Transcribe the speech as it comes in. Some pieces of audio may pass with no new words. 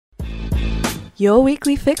your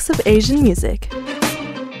weekly fix of Asian music.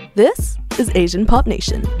 This is Asian Pop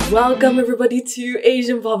Nation. Welcome everybody to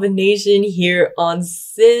Asian Pop Nation here on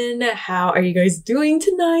Sin. How are you guys doing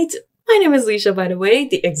tonight? My name is Leisha, by the way,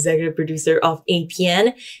 the executive producer of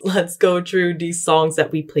APN. Let's go through these songs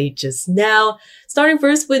that we played just now. Starting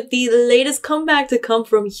first with the latest comeback to come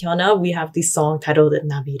from Hyuna, we have the song titled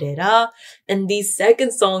Navirera. And the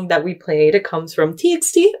second song that we played comes from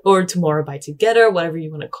TXT, or Tomorrow by Together, whatever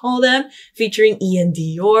you want to call them, featuring Ian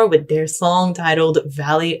Dior with their song titled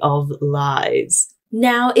Valley of Lies.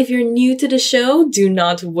 Now, if you're new to the show, do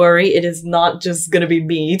not worry. It is not just gonna be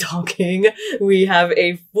me talking. We have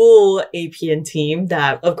a full APN team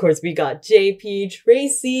that, of course, we got JP,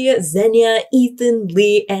 Tracy, Xenia, Ethan,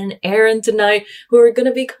 Lee, and Aaron tonight, who are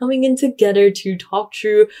gonna be coming in together to talk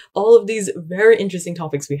through all of these very interesting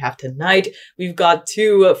topics we have tonight. We've got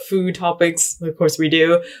two food topics, of course we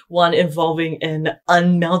do. One involving an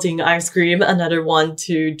unmelting ice cream, another one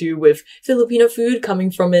to do with Filipino food coming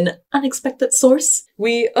from an unexpected source.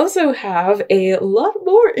 We also have a lot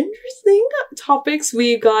more interesting topics.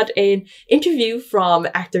 We got an interview from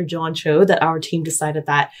actor John Cho that our team decided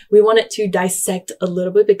that we wanted to dissect a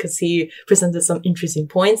little bit because he presented some interesting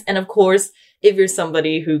points. And of course, if you're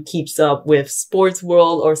somebody who keeps up with sports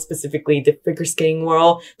world or specifically the figure skating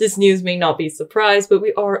world, this news may not be a surprise, but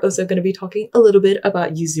we are also going to be talking a little bit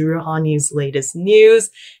about Yuzuru Hanyo's latest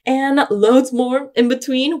news and loads more in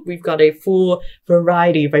between. We've got a full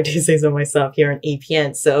variety, if I do say so myself, here on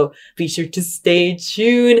APN, so be sure to stay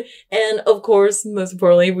tuned. And of course, most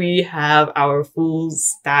importantly, we have our full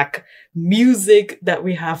stack music that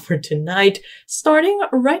we have for tonight, starting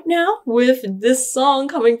right now with this song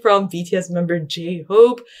coming from BTS member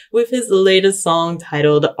J-Hope with his latest song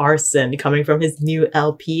titled Arson, coming from his new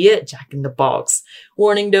LP, Jack in the Box.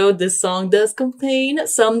 Warning though, this song does contain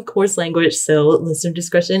some coarse language, so listener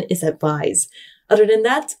discretion is advised. Other than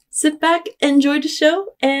that, sit back, enjoy the show,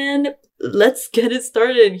 and let's get it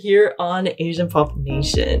started here on Asian Pop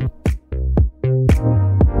Nation.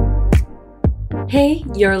 Hey,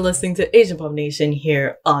 you're listening to Asian Pop Nation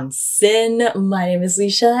here on Sin. My name is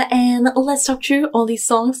Leisha, and let's talk through all these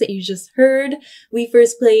songs that you just heard. We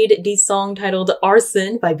first played the song titled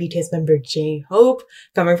Arson by BTS member J-Hope,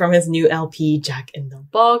 coming from his new LP, Jack in the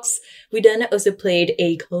Box. We then also played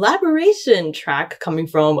a collaboration track coming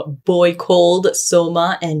from Boy Cold,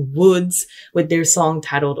 Soma, and Woods with their song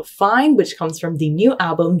titled Fine, which comes from the new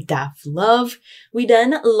album Daft Love. We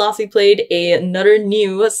then lastly played another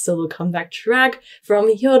new solo comeback track from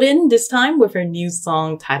Hyorin, this time with her new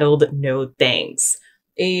song titled No Thanks.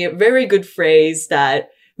 A very good phrase that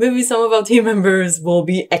maybe some of our team members will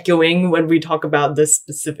be echoing when we talk about this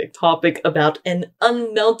specific topic about an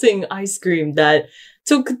unmelting ice cream that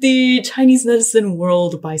took the Chinese netizen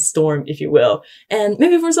world by storm, if you will. And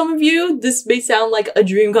maybe for some of you, this may sound like a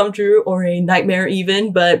dream come true or a nightmare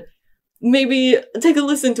even, but maybe take a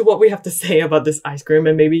listen to what we have to say about this ice cream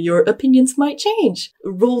and maybe your opinions might change.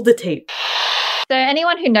 Roll the tape. So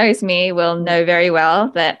anyone who knows me will know very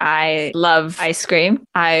well that I love ice cream.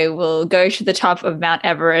 I will go to the top of Mount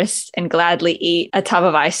Everest and gladly eat a tub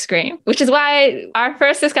of ice cream, which is why our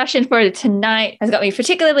first discussion for tonight has got me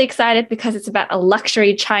particularly excited because it's about a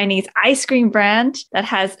luxury Chinese ice cream brand that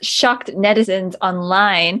has shocked netizens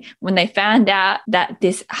online when they found out that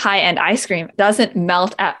this high-end ice cream doesn't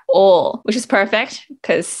melt at all, which is perfect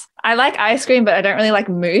because I like ice cream, but I don't really like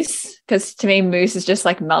mousse because to me, mousse is just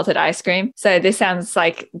like melted ice cream. So this sounds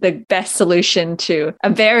like the best solution to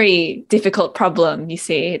a very difficult problem. You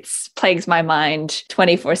see, it plagues my mind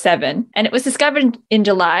 24/7. And it was discovered in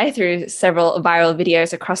July through several viral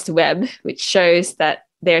videos across the web, which shows that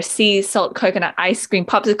their sea salt coconut ice cream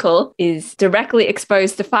popsicle is directly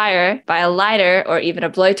exposed to fire by a lighter or even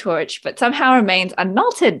a blowtorch, but somehow remains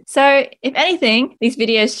unmelted. So if anything, these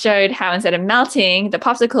videos showed how instead of melting, the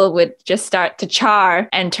popsicle would just start to char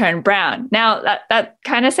and turn brown. Now that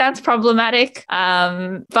kind of sounds problematic,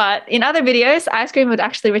 but in other videos, ice cream would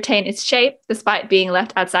actually retain its shape despite being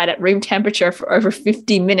left outside at room temperature for over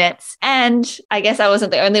 50 minutes. And I guess I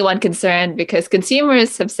wasn't the only one concerned because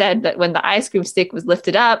consumers have said that when the ice cream stick was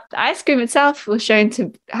lifted up, the ice cream itself was shown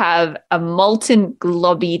to have a molten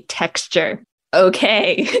globby texture.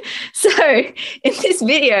 Okay. So in this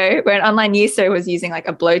video where an online user was using like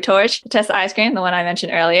a blowtorch to test the ice cream, the one I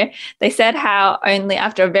mentioned earlier, they said how only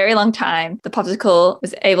after a very long time, the popsicle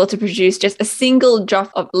was able to produce just a single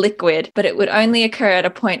drop of liquid, but it would only occur at a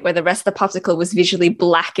point where the rest of the popsicle was visually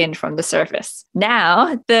blackened from the surface.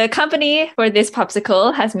 Now, the company for this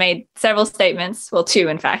popsicle has made several statements, well, two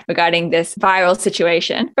in fact, regarding this viral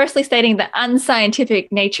situation. Firstly, stating the unscientific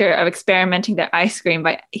nature of experimenting their ice cream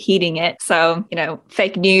by heating it. So wrong.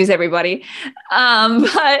 Fake news, everybody.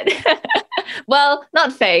 But well,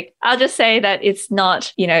 not fake. I'll just say that it's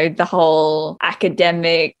not, the whole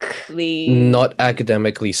academically Not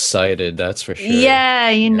academically cited, that's for sure.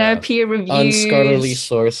 Yeah, peer reviews. Unscholarly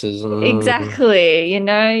sources. Exactly. You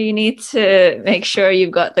need to make sure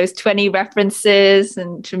you've got those 20 references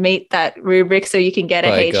and to meet that rubric so you can get a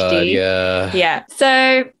HD. God, yeah. Yeah.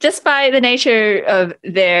 So just by the nature of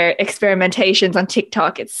their experimentations on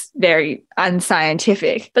TikTok, it's very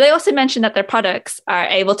unscientific. But they also mentioned that their products are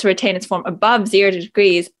able to retain its form above 0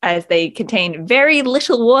 degrees as they contain very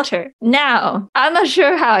little water. Now, I'm not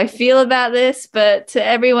sure how I feel about this, but to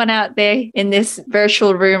everyone out there in this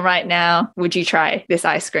virtual room right now, would you try this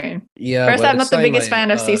ice cream? Yeah. First, I'm not the biggest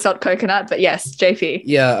fan of sea salt coconut, but yes, JP.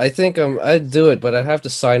 Yeah, I think I'd do it, but I'd have to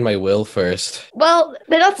sign my will first. Well,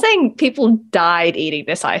 they're not saying people died eating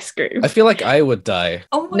this ice cream. I feel like I would die.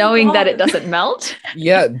 Oh my knowing God. that it doesn't melt.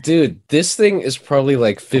 Yeah, dude, this thing is probably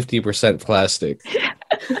like 50% plastic.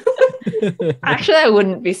 Actually, I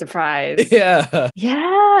wouldn't be surprised. Yeah.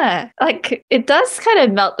 Yeah. Like it does kind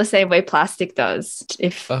of melt the same way plastic does,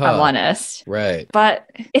 if I'm honest. Right. But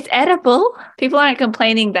it's edible. People aren't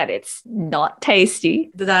complaining that it's not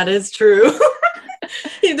tasty. That is true.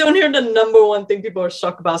 You don't hear the number one thing people are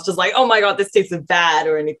shocked about. It's just like, oh my God, this tastes bad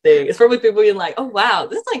or anything. It's probably people being like, oh wow,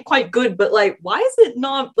 this is like quite good, but like, why is it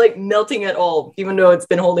not like melting at all? Even though it's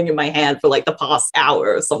been holding in my hand for like the past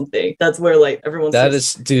hour or something. That's where like everyone's that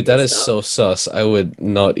is so sus. I would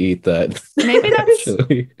not eat that. Maybe that's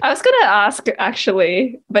actually. I was gonna ask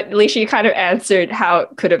actually, but Alicia, you kind of answered how it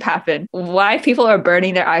could have happened. Why people are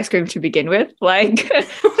burning their ice cream to begin with? Like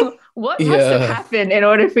what must have happened in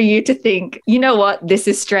order for you to think, you know what, this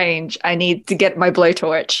is strange. I need to get my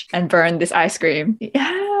blowtorch and burn this ice cream.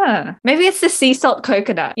 Yeah. Maybe it's the sea salt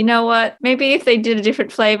coconut. You know what? Maybe if they did a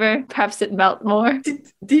different flavor, perhaps it'd melt more. Did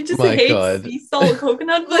you just My hate God. sea salt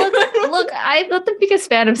coconut flavor? Look, I'm not the biggest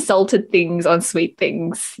fan of salted things on sweet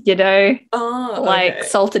things, Oh, like okay.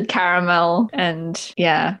 salted caramel and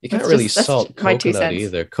yeah. You can't that's really that's salt my 2 coconut cents.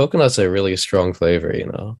 either. Coconut's a really strong flavor,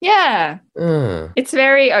 Yeah. Mm. It's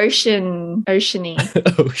very oceany.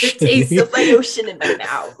 Oh, The shit. taste of my ocean in my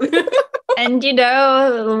mouth. And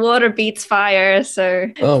the water beats fire, so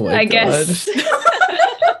Oh my I God. guess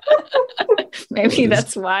maybe What is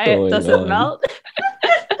that's why it going doesn't on? melt.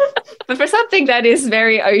 But for something that is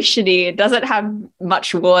very oceany, it doesn't have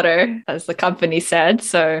much water, as the company said.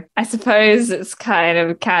 So I suppose it's kind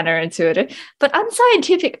of counterintuitive. But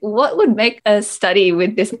unscientific, what would make a study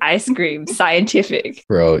with this ice cream scientific?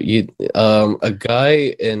 Bro, a guy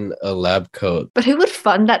in a lab coat. But who would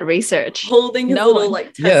fund that research? Holding his No little one.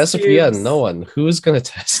 like test Yeah, tubes. no one. Who's gonna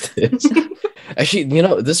test this? Actually,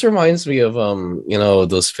 this reminds me of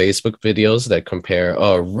those Facebook videos that compare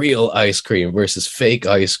real ice cream versus fake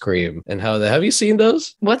ice cream, and have you seen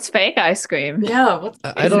those? What's fake ice cream? Yeah, what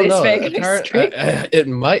I Is don't this know. fake ice cream? It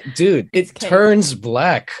might, dude. It It's cake. turns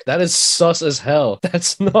black. That is sus as hell.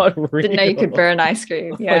 That's not real. Didn't know you could burn ice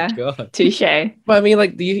cream. Oh Yeah. my God. Touche. But I mean,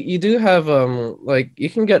 like you do have like you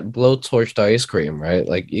can get blowtorched ice cream, right?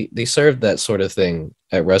 Like they serve that sort of thing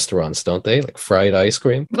at restaurants, don't they? Like fried ice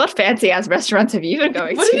cream. What fancy ass restaurants have you been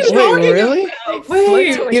going What are you to? talking Wait, really? about?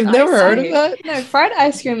 Wait, Blowtorch You've ice never heard of cream. that? No, fried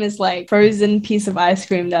ice cream is like frozen piece of ice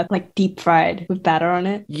cream that's like deep fried with batter on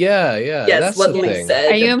it. Yeah. yes, That's what the Lee thing.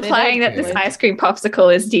 said. Are you They implying don't that this do it. ice cream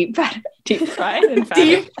popsicle is deep fried and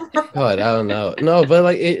fatty? Deep. God, I don't know. No, but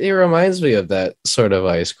like it reminds me of that sort of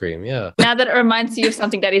ice cream. Yeah. Now that it reminds you of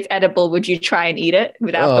something that is edible, would you try and eat it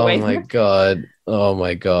without the Oh wafer? my God. Oh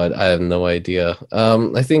my God. I have no idea.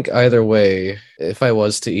 I think either way, if I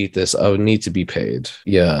was to eat this, I would need to be paid.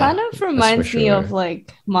 Yeah. Kind of reminds me sure. of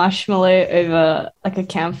like marshmallow over like a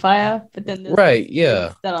campfire, but then there's Right, yeah.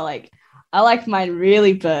 things that are like, I like mine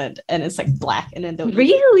really burnt and it's like black and then they'll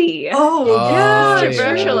Really? Oh, yeah.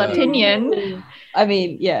 Controversial yeah. opinion. I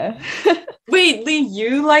mean, yeah. Wait, Lee,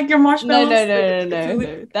 you like your No, marshmallows?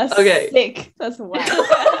 no. That's Okay. sick. That's wild.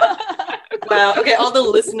 Wow. Okay, all the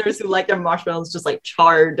listeners who like their marshmallows just like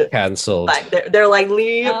charred. Cancelled. Like they're like,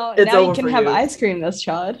 Lee, now it's now over you can for have you. ice cream that's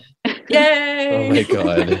charred. Yay! Oh my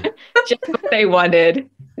God. Just what they wanted.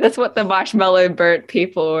 That's what the marshmallow burnt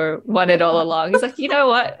people wanted all along. He's like, you know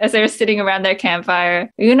what? As they were sitting around their campfire,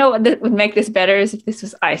 you know what would make this better is if this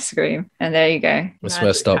was ice cream. And there you go. It's Magic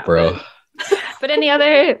messed up, bro. happened. But any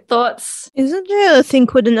other thoughts? Isn't there a thing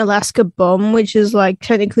called an Alaska bomb, which is like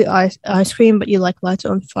technically ice cream, but you like light it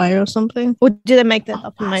on fire or something? Or did I make that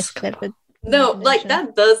up in my clever? No, like imagination?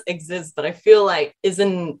 that does exist, but I feel like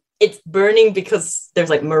isn't it's burning because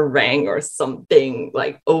there's like meringue or something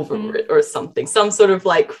like over it or something, some sort of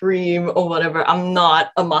like cream or whatever. I'm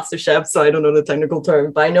not a master chef, so I don't know the technical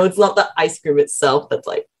term, but I know it's not the ice cream itself that's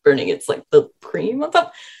like burning. It's like the cream on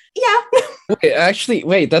top. Yeah.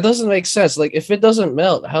 Wait, that doesn't make sense. Like, if it doesn't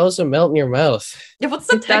melt, how does it melt in your mouth? Yeah, what's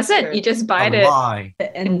the It texture? doesn't. You just bite A it lie.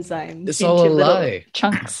 The enzymes. It's all a into little lie.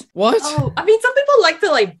 chunks. What? Oh, I mean, some people like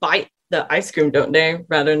to like bite the ice cream, don't they?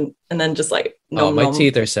 Rather than, and then just like Oh, my nom.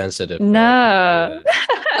 teeth are sensitive. No.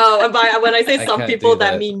 Oh, and when I say I some can't people, do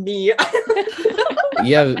that that. mean me.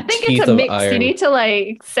 You have I think teeth it's a of mix. iron. You need to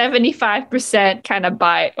like 75% kind of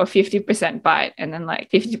bite or 50% bite, and then like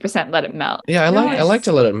 50% let it melt. Yeah, I No, like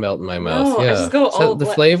to let it melt in my mouth. I Yeah, just go So all the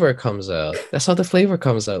black. flavor comes out. That's how the flavor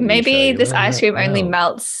comes out. Maybe Leisha. You this might ice not cream only know.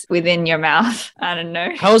 melts within your mouth. I don't know.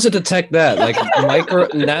 How does it detect that? Like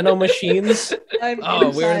nano machines? I'm Oh,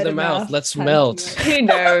 we're in inside the a mouth. Let's tiny melt. Who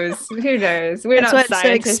knows? Who knows? We're That's not why it's so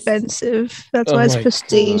scientists. expensive. That's Oh why it's my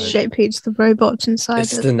prestige. God. JP, it's the robots inside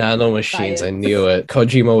It's it. the nano machines. I Science. knew it.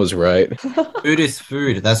 Kojima was right. Food is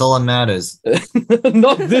food. That's all that matters.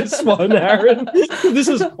 Not this one, Aaron. This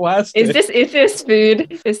is plastic. Is this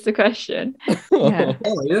food? Is the question. Yeah.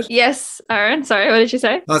 I'll eat it. Yes, Aaron. Sorry, what did you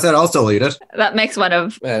say? I said I'll still eat it. That makes one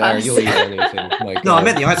of Man, Aaron, us. you'll eat anything. My No, I God.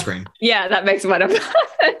 meant the ice cream. Yeah, that makes one of us.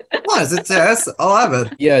 What is it? Yes, I'll have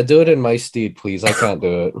it. Yeah, do it in my steed, please. I can't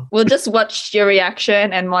do it. We'll just watch your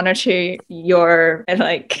reaction and monitor your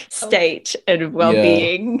like state and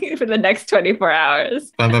well-being for the next 24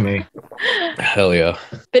 hours. Fine by me. Hell yeah.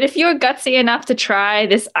 But if you're gutsy enough to try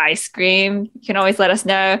this ice cream, you can always let us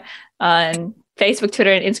know on Facebook,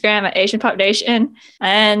 Twitter, and Instagram at Asian Pop Nation.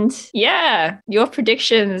 And yeah, your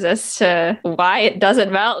predictions as to why it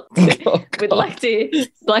doesn't melt. Oh, We'd God.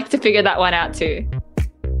 like to figure that one out too.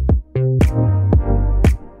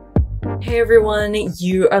 Hey everyone,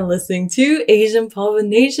 you are listening to Asian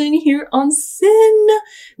Pollination here on Sin.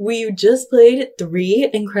 We just played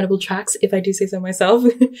 3 incredible tracks, if I do say so myself.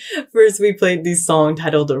 First, we played the song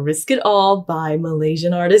titled Risk It All by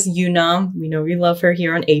Malaysian artist Yuna. We know we love her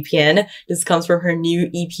here on APN. This comes from her new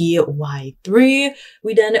EP Y3.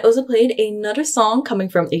 We then also played another song coming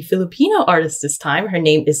from a Filipino artist this time. Her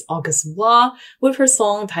name is August Wah, with her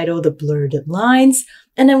song titled Blurred Lines.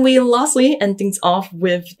 And then we lastly end things off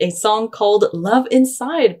with a song called Love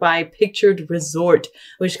Inside by Pictured Resort,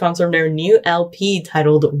 which comes from their new LP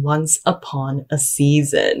titled Once Upon a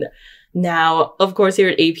Season. Now, of course, here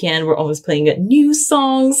at APN, we're always playing new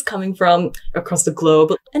songs coming from across the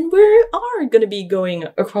globe. And we are going to be going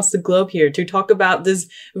across the globe here to talk about this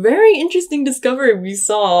very interesting discovery we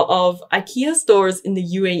saw of IKEA stores in the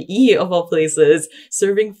UAE, of all places,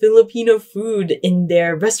 serving Filipino food in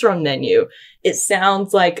their restaurant menu. It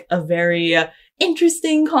sounds like a very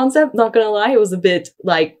interesting concept, not gonna lie. It was a bit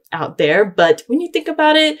like out there, but when you think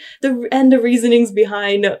about it, the reasonings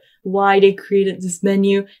behind why they created this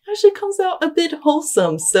menu actually comes out a bit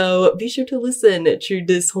wholesome. So be sure to listen to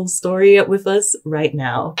this whole story with us right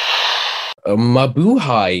now.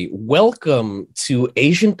 Mabuhay, welcome to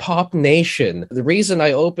Asian Pop Nation. The reason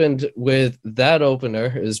I opened with that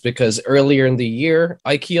opener is because earlier in the year,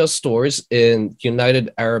 IKEA stores in United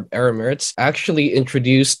Arab Emirates actually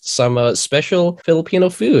introduced some special Filipino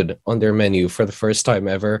food on their menu for the first time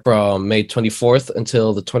ever from May 24th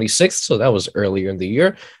until the 26th. So that was earlier in the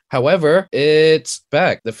year. However, it's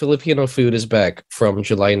back. The Filipino food is back from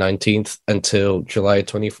July 19th until July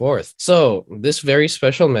 24th. So this very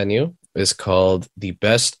special menu is called the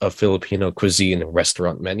Best of Filipino Cuisine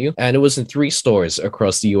restaurant menu, and it was in 3 stores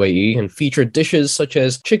across the UAE and featured dishes such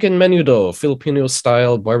as chicken menudo,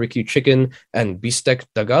 Filipino-style barbecue chicken, and bistec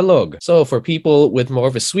Tagalog. So for people with more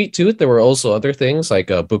of a sweet tooth, there were also other things like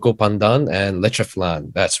buko pandan and leche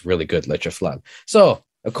flan. That's really good leche flan. So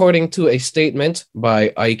according to a statement by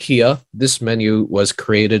IKEA, this menu was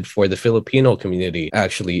created for the Filipino community,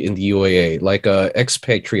 actually, in the UAE, like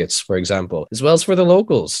expatriates, for example, as well as for the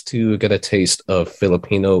locals to get a taste of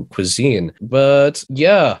Filipino cuisine. But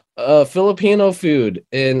yeah, Filipino food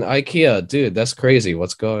in IKEA, dude, that's crazy.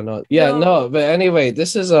 What's going on? Yeah, no, but anyway,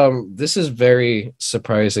 this is very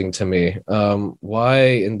surprising to me. Why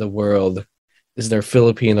in the world is there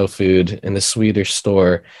Filipino food in a Swedish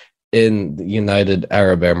store in the United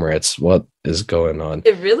Arab Emirates? What is going on?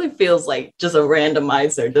 It really feels like just a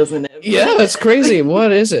randomizer, doesn't it? Yeah, it's crazy.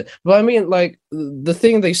 What is it? But I mean, like the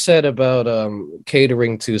thing they said about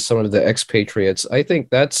catering to some of the expatriates, I think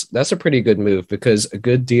that's a pretty good move, because a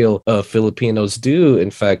good deal of Filipinos do in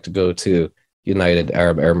fact go to United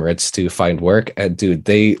Arab Emirates to find work, and dude,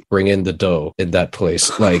 they bring in the dough in that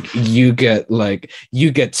place. Like you get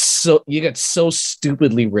so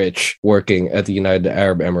stupidly rich working at the United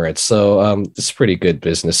Arab Emirates. So it's a pretty good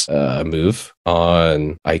business move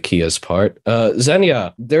on IKEA's part.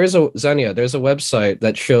 Xenia, there's a website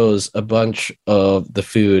that shows a bunch of the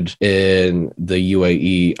food in the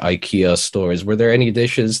UAE IKEA stores. Were there any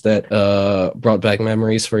dishes that brought back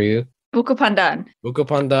memories for you? Buko pandan. Buko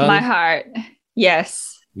pandan? My heart.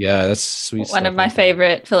 Yes. Yeah, that's sweet stuff. One of my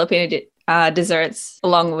favorite Filipino desserts,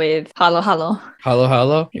 along with halo halo. Halo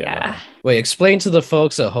halo? Yeah. Wait, explain to the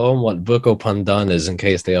folks at home what buko pandan is in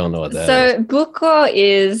case they don't know what that is. So buko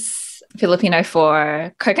is Filipino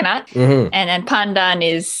for coconut, Mhm. and then pandan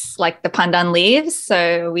is like the pandan leaves.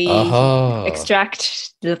 So we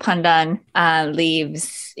extract the pandan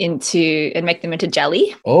leaves and make them into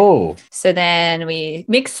jelly. Oh, So then we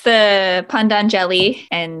mix the pandan jelly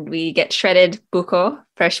and we get shredded buko,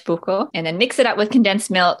 fresh buko, and then mix it up with condensed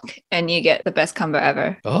milk, and you get the best combo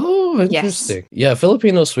ever. oh, Yes. interesting. Yeah,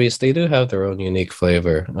 Filipino sweets, they do have their own unique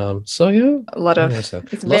flavor. So yeah, A lot of it's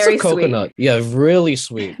it's lots very of coconut. Yeah, really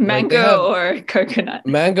sweet. sweet. Like, they Mango have or coconut.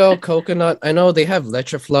 mango, coconut. I know they have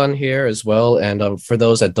leche flan here as well. And for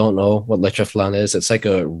those that don't know what leche flan is, it's like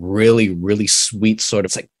a really, really sweet sort of,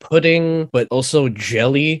 it's like pudding, but also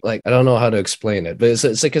jelly. Like, I don't know how to explain it, but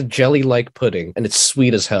it's like a jelly-like pudding, and it's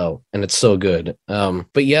sweet as hell, and it's so good.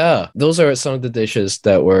 But yeah, those are some of the dishes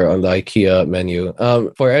that were on the IKEA menu.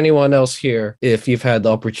 For anyone else here, if you've had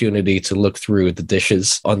the opportunity to look through the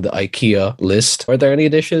dishes on the IKEA list, are there any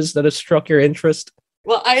dishes that have struck your interest?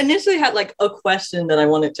 Well, I initially had like a question that I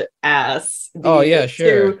wanted to ask. Oh, yeah,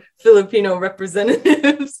 sure. Two Filipino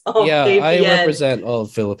representatives of Yeah, I APN. represent all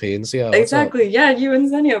of Philippines. Yeah, what's up? Exactly. Yeah, you and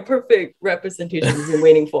Xenia, perfect representation we've been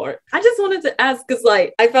waiting for. I just wanted to ask because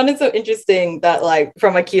like I found it so interesting that like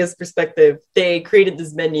from IKEA's perspective, they created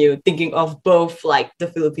this menu thinking of both like the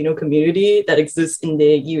Filipino community that exists in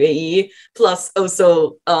the UAE, plus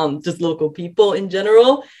also just local people in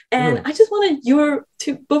general. And I just wanted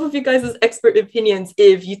both of you guys' expert opinions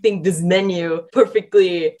if you think this menu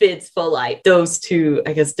perfectly fits for like those two,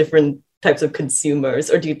 I guess, different types of consumers,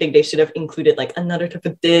 or do you think they should have included like another type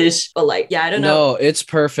of dish? But like, yeah, I don't know. No, it's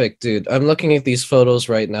perfect, dude. I'm looking at these photos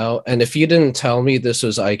right now, and if you didn't tell me this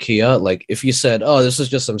was IKEA, like if you said, "Oh, this is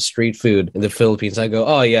just some street food in the Philippines," I go,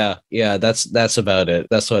 "Oh yeah, that's about it.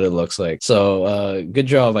 That's what it looks like." So, good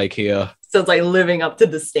job, IKEA. So it's like living up to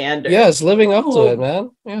the standard. Yeah, it's living up to Cool. it,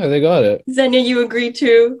 man. Yeah, they got it. Xenia, you agree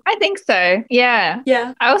too? I think so. Yeah.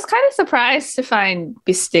 Yeah. I was kind of surprised to find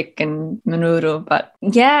bistik and menudo, but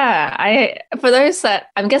yeah, for those that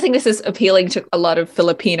I'm guessing this is appealing to a lot of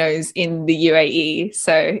Filipinos in the UAE.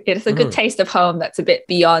 So it's a good taste of home that's a bit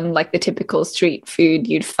beyond like the typical street food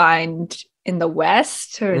you'd find in the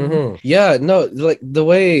West. Or Yeah, no, like the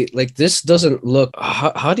way, like this doesn't look,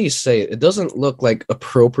 how do you say it? It doesn't look like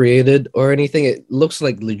appropriated or anything. It looks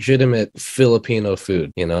like legitimate Filipino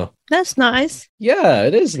food, you know? That's nice. Yeah,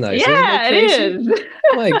 it is nice. yeah, it Tracy? is.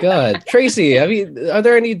 Oh my God, Tracy, are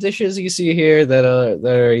there any dishes you see here that are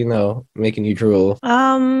making you drool?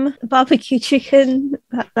 Barbecue chicken.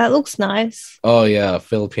 That looks nice. Oh yeah,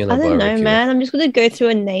 Filipino I don't barbecue. know, man. I'm just gonna go through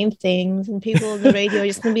and name things, and people on the radio are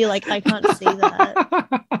just gonna be like, I can't see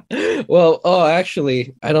that. Well,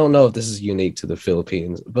 actually, I don't know if this is unique to the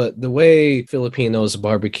Philippines, but the way Filipinos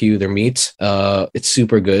barbecue their meat, it's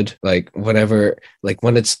super good. Like when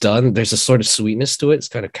it's done, there's a sort of sweetness to it. It's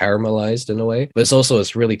kind of caramelized in a way, but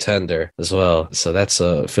it's really tender as well. So that's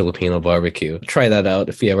a Filipino barbecue. Try that out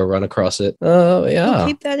if you ever run across it. Yeah.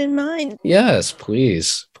 Keep that in mind. Yes,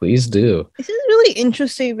 please do. This is really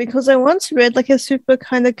interesting because I once read like a super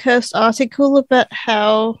kind of cursed article about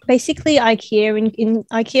how basically IKEA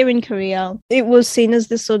in Korea, it was seen as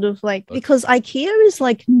this sort of like, because IKEA is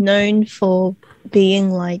like known for being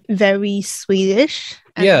like very Swedish.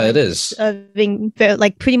 Yeah, it is. Being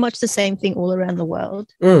like pretty much the same thing all around the world.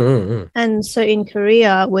 Mm-hmm. And so in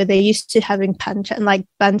Korea, where they're used to having banchan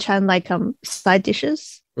like side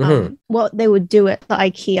dishes, what they would do at the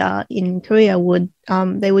IKEA in Korea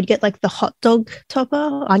they would get like the hot dog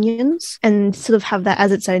topper onions and sort of have that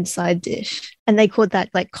as its own side dish, and they called that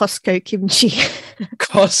like Costco kimchi.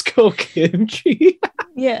 Costco kimchi.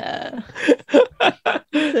 Yeah.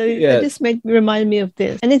 So it just reminded me of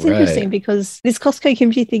this, and it's interesting because this Costco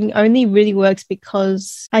kimchi thing only really works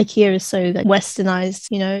because IKEA is so like westernized.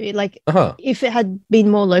 You know, if it had been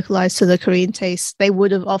more localized to the Korean taste, they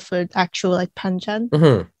would have offered actual like banchan.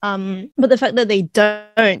 But the fact that they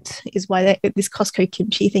don't is why this Costco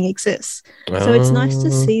kimchi thing exists. So it's nice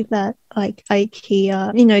to see that like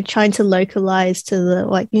IKEA, you know, trying to localize to the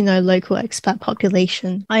like, you know, local expat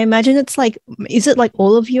population. I imagine it's like, is it like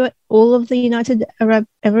all of the United Arab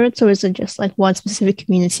Emirates, or is it just like one specific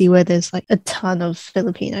community where there's like a ton of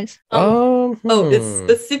Filipinos? It's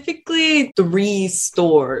specifically 3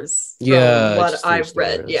 stores. Yeah, from just what 3 I've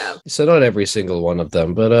read. stores. Yeah. So not every single one of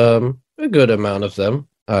them, but a good amount of them,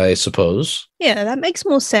 I suppose. Yeah, that makes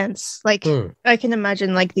more sense. Like, I can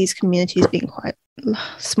imagine like these communities being quite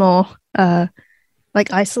small,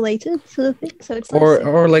 like isolated sort of thing. So it's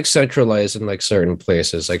or like centralized in like certain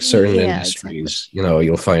places, like certain Yeah, industries. exactly. You know,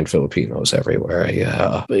 you'll find Filipinos everywhere.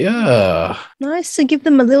 Yeah, but yeah. nice to give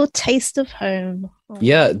them a little taste of home. Oh,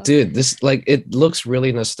 Yeah, God. dude, this like it looks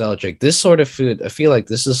really nostalgic. This sort of food, I feel like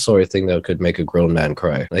this is the sort of thing that could make a grown man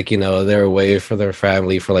cry. Like, you know, they're away from their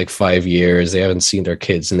family for like 5 years. They haven't seen their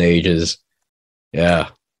kids in ages. Yeah.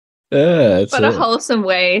 Yeah, it's What a wholesome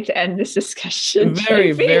way to end this discussion.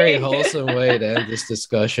 very, JP. very wholesome way to end this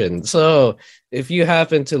discussion. So, if you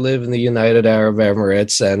happen to live in the United Arab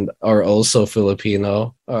Emirates and are also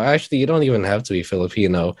Filipino, or actually, you don't even have to be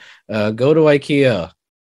Filipino, go to IKEA.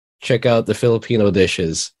 Check out the Filipino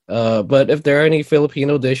dishes. But if there are any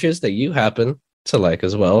Filipino dishes that you happen to like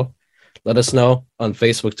as well, let us know on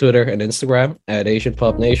Facebook, Twitter, and Instagram at Asian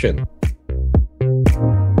Pop Nation.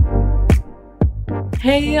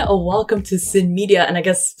 Hey, welcome to Sin Media, and I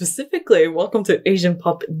guess specifically, welcome to Asian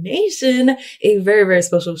Pop Nation, a very, very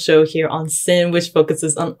special show here on Sin, which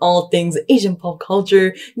focuses on all things Asian pop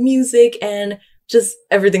culture, music, and just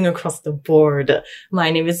everything across the board.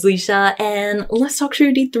 My name is Lisha, and let's talk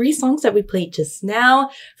through the 3 songs that we played just now.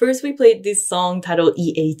 First, we played this song titled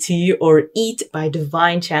EAT, or Eat, by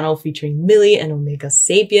Divine Channel featuring Millie and Omega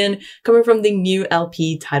Sapien, coming from the new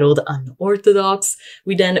LP titled Unorthodox.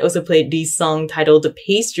 We then also played the song titled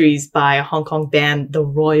Pastries by Hong Kong band The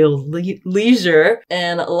Royal Leisure.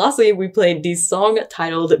 And lastly, we played the song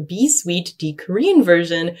titled Be Sweet, the Korean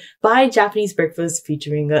version by Japanese Breakfast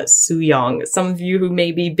featuring Sooyoung. Some of you who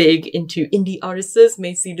may be big into indie artists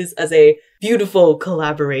may see this as a beautiful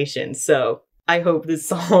collaboration. So I hope this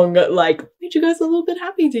song like made you guys a little bit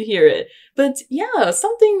happy to hear it. But yeah,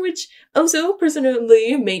 something which also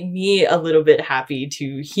personally made me a little bit happy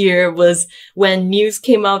to hear was when news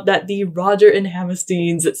came out that the Roger and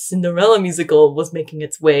Hammerstein's Cinderella musical was making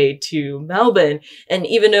its way to Melbourne. And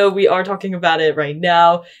even though we are talking about it right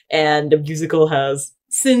now and the musical has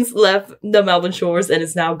since left the Melbourne shores and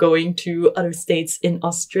is now going to other states in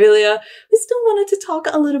Australia, we still wanted to talk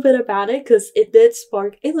a little bit about it because it did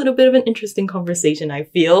spark a little bit of an interesting conversation, I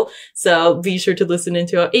feel. So be sure to listen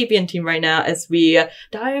into our APN team right now as we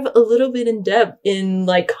dive a little bit in depth in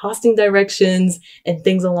like casting directions and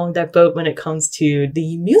things along that boat when it comes to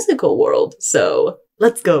the musical world. So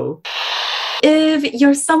let's go. If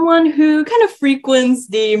you're someone who kind of frequents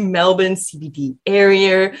the Melbourne CBD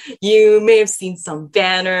area, you may have seen some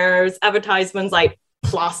banners, advertisements like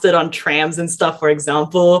plastered on trams and stuff, for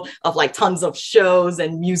example, of like tons of shows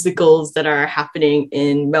and musicals that are happening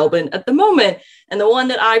in Melbourne at the moment. And the one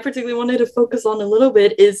that I particularly wanted to focus on a little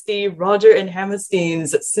bit is the Roger and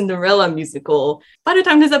Hammerstein's Cinderella musical. By the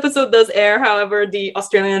time this episode does air, however, the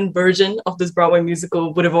Australian version of this Broadway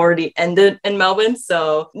musical would have already ended in Melbourne,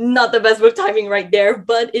 so not the best with timing right there,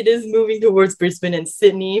 but it is moving towards Brisbane and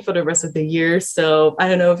Sydney for the rest of the year. So I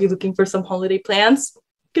don't know if you're looking for some holiday plans,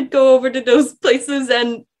 could go over to those places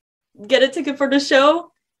and get a ticket for the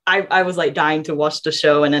show. I was like dying to watch the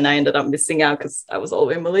show, and then I ended up missing out because I was all the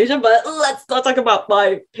way in Malaysia. But let's not talk about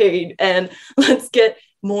my pain, and let's get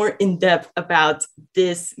more in depth about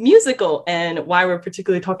this musical and why we're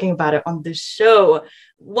particularly talking about it on this show.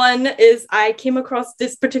 One is I came across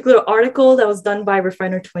this particular article that was done by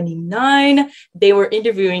Refiner 29. They were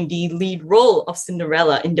interviewing the lead role of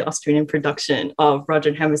Cinderella in the Australian production of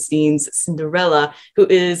Roger Hammerstein's Cinderella, who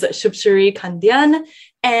is Shubshri Kandian.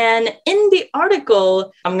 And in the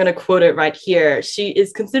article, I'm going to quote it right here. She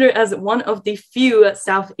is considered as one of the few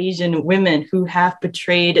South Asian women who have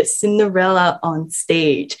portrayed Cinderella on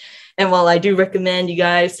stage. And while I do recommend you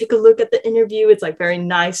guys take a look at the interview, it's like very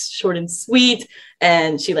nice, short and sweet.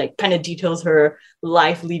 And she like kind of details her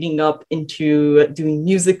life leading up into doing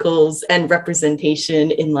musicals and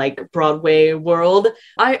representation in like Broadway world.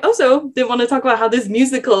 I also did want to talk about how this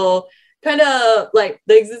musical kind of like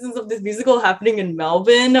the existence of this musical happening in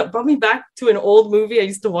Melbourne brought me back to an old movie I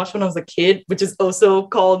used to watch when I was a kid, which is also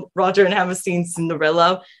called Roger and Hammerstein's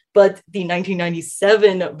Cinderella, but the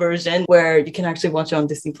 1997 version, where you can actually watch it on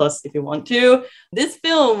Disney Plus if you want to. This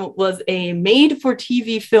film was a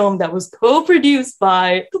made-for-TV film that was co-produced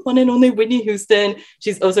by the one and only Whitney Houston.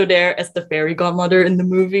 She's also there as the fairy godmother in the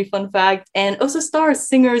movie, fun fact, and also stars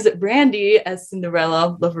singers Brandy as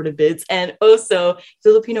Cinderella, love her to bits, and also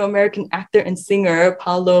Filipino-American actor and singer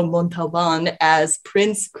Paolo Montalban as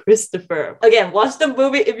Prince Christopher. Again, watch the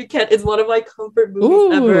movie if you can. It's one of my comfort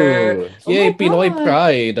movies ever. Yay, Pinoy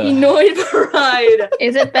Pride. Pinoy Pride.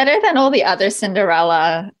 Is it better than all the other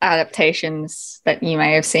Cinderella adaptations that you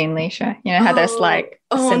may have seen, Leisha? You know how there's like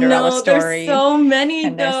a Cinderella story. There's so many,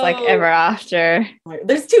 and there's like Ever After.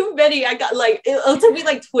 There's too many. I got like it'll take me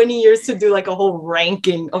like 20 years to do like a whole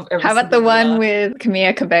ranking of every. How about the one with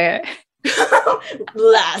Camilla Cabello?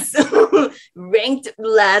 Last. Ranked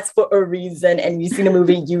last for a reason, and you've seen a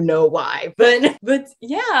movie, you know why. But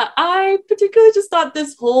yeah, I particularly just thought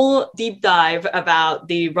this whole deep dive about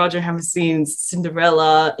the Roger Hammerstein's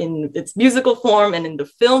Cinderella in its musical form and in the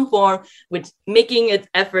film form, which making its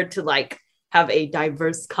effort to like have a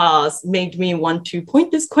diverse cast, made me want to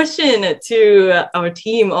point this question to our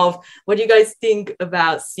team of what do you guys think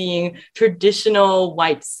about seeing traditional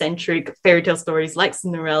white-centric fairy tale stories like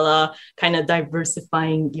Cinderella kind of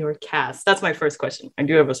diversifying your cast? That's my first question. I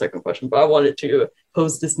do have a second question, but I wanted to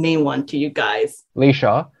pose this main one to you guys.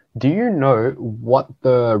 Leisha, do you know what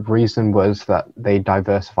the reason was that they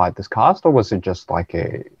diversified this cast, or was it just like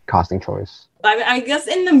a casting choice? I guess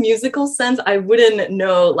in the musical sense, I wouldn't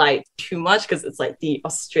know like too much because it's like the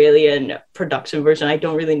Australian production version. I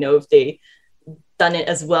don't really know if they done it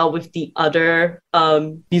as well with the other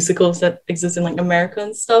musicals that exist in like America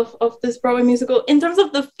and stuff of this Broadway musical. In terms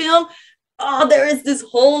of the film, there is this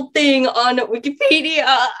whole thing on Wikipedia.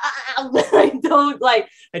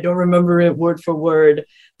 I don't remember it word for word,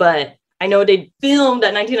 but I know they filmed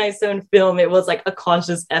that 1997 film. It was like a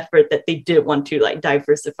conscious effort that they did want to like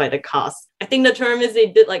diversify the cast. I think the term is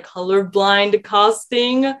they did like colorblind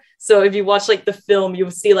casting. So if you watch like the film,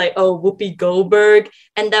 you'll see like, Whoopi Goldberg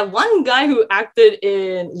and that one guy who acted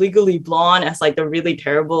in Legally Blonde as like the really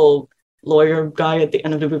terrible lawyer guy at the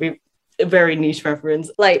end of the movie. A very niche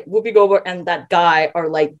reference. Like Whoopi Goldberg and that guy are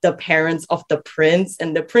like the parents of the prince,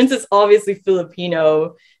 and the prince is obviously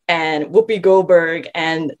Filipino. And Whoopi Goldberg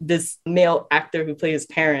and this male actor who plays his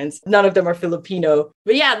parents, none of them are Filipino.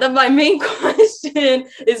 But yeah, my main question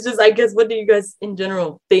is just, I guess, what do you guys in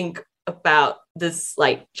general think about this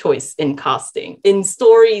like choice in casting in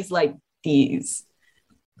stories like these?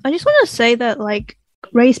 I just want to say that like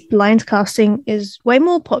race blind casting is way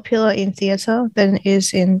more popular in theatre than it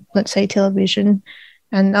is in, let's say, television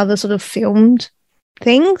and other sort of filmed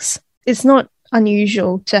things. It's not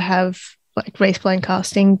unusual to have like race blind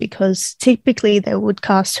casting because typically they would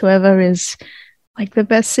cast whoever is like the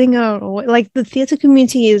best singer, or like the theatre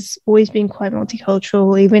community has always been quite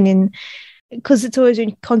multicultural, even in because it's always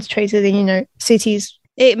been concentrated in, you know, cities.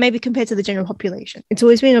 It maybe compared to the general population, it's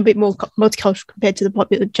always been a bit more multicultural compared to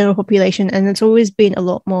the general population, and it's always been a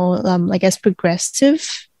lot more, I guess,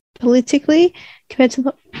 progressive politically compared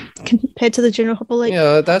to the general population.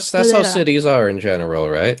 Yeah, that's how cities are in general,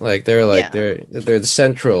 right? Like they're the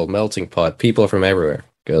central melting pot. People from everywhere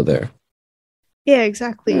go there. Yeah,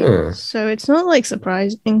 exactly. So it's not like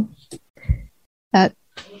surprising that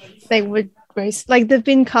they would race, like they've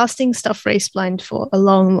been casting stuff race blind for a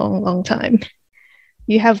long time.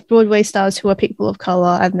 You have Broadway stars who are people of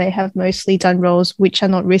color, and they have mostly done roles which are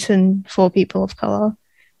not written for people of color.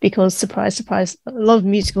 Because, surprise, surprise, a lot of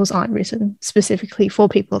musicals aren't written specifically for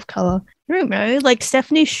people of color. I don't know, like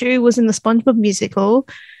Stephanie Hsu was in the SpongeBob musical.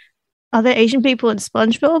 Are there Asian people in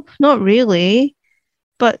SpongeBob? Not really,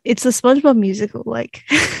 but it's a SpongeBob musical, like.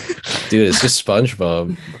 Dude, it's just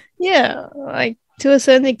SpongeBob. Yeah, like to a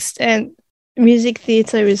certain extent, music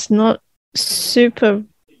theatre is not super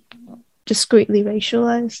discreetly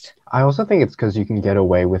racialized. I also think it's because you can get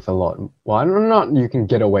away with a lot. Well, not you can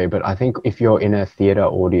get away, but I think if you're in a theater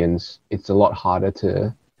audience, it's a lot harder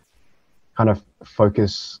to kind of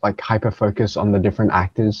focus, like hyper focus on the different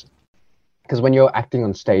actors. Because when you're acting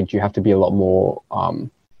on stage, you have to be a lot more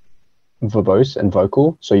verbose and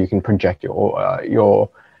vocal, so you can project your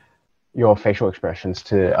facial expressions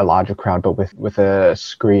to a larger crowd. But with a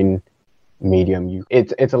screen medium,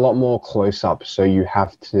 it's a lot more close up, so you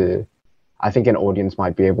have to. I think an audience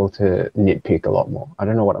might be able to nitpick a lot more. I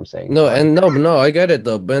don't know what I'm saying. No, I get it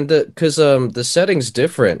though. But because the setting's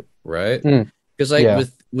different, right? Because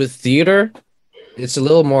with theater, it's a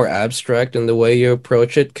little more abstract in the way you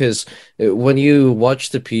approach it. Because when you watch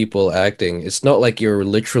the people acting, it's not like you're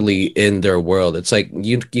literally in their world. It's like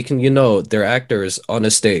you can they're actors on a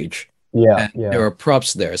stage, Yeah, and there are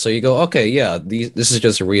props there. So you go, okay, yeah, this is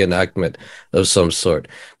just a reenactment of some sort.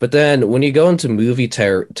 But then when you go into movie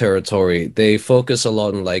territory, they focus a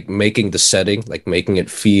lot on like making the setting, like making it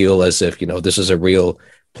feel as if, this is a real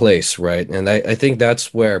place, right? And I think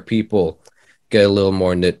that's where people get a little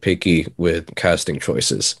more nitpicky with casting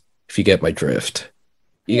choices, if you get my drift.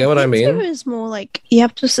 You get what I mean? Theater is more like you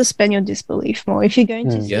have to suspend your disbelief more. If you're going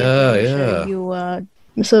to see a show, you are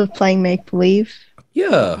sort of playing make believe.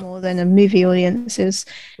 Yeah. More than a movie audience is.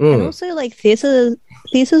 And also like theaters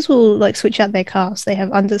will like switch out their cast. They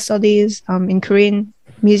have understudies. In Korean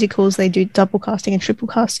musicals they do double casting and triple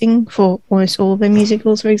casting for almost all of their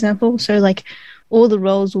musicals, for example. So like all the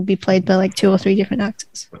roles will be played by like 2 or 3 different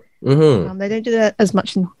actors. They don't do that as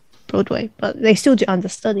much in Broadway, but they still do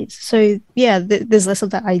understudies. So yeah, there's less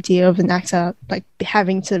of that idea of an actor like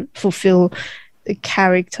having to fulfill the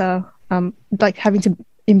character, like having to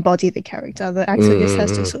embody the character. The actor just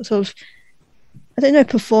has to sort of, I don't know,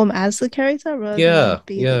 perform as the character rather than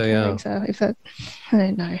be the character. If that, I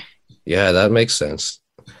don't know. Yeah, that makes sense.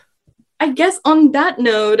 I guess on that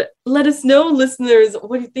note, let us know, listeners,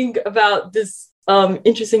 what do you think about this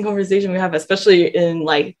interesting conversation we have, especially in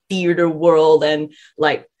like theater world and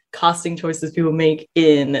like casting choices people make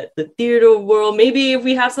in the theater world. Maybe if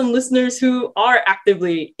we have some listeners who are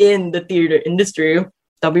actively in the theater industry,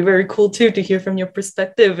 that'll be very cool too to hear from your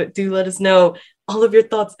perspective. Do let us know all of your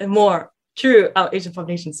thoughts and more through our Asian Pop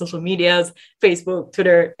Nation social medias, Facebook,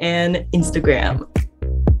 Twitter, and Instagram.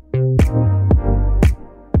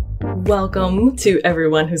 Welcome to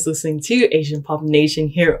everyone who's listening to Asian Pop Nation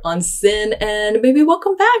here on Sin, and maybe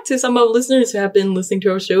welcome back to some of our listeners who have been listening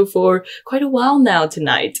to our show for quite a while now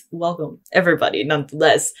tonight. Welcome, everybody,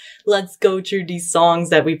 nonetheless. Let's go through these songs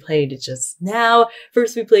that we played just now.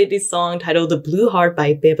 First, we played this song titled The Blue Heart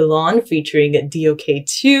by Babylon featuring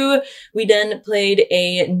DOK2. We then played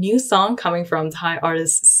a new song coming from Thai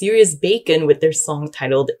artist Sirius Bacon with their song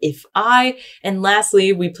titled If I. And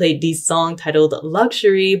lastly, we played the song titled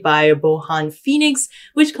Luxury by Bohan Phoenix,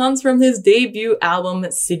 which comes from his debut album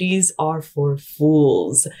Cities Are for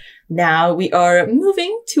Fools. Now we are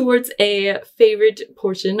moving towards a favorite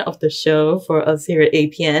portion of the show for us here at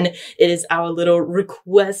APN. It is our little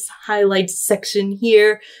request highlight section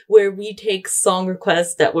here where we take song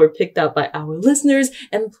requests that were picked up by our listeners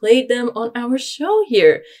and played them on our show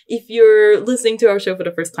here. If you're listening to our show for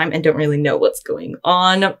the first time and don't really know what's going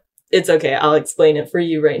on, it's okay. I'll explain it for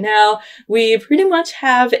you right now. We pretty much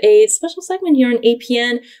have a special segment here on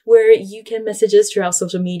APN where you can message us through our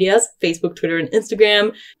social medias, Facebook, Twitter, and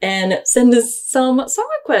Instagram, and send us some song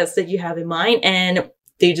requests that you have in mind, and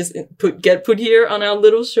they just get put here on our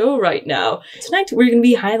little show right now. Tonight, we're going to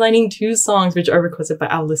be highlighting 2 songs which are requested by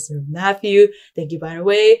our listener, Matthew. Thank you, by the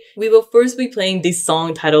way. We will first be playing this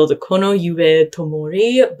song titled Kono Yue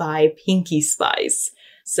Tomori by Pinky Spice.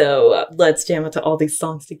 So let's jam into all these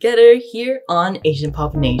songs together here on Asian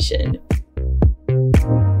Pop Nation.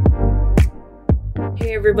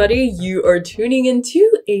 Hey everybody, you are tuning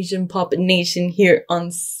into Asian Pop Nation here on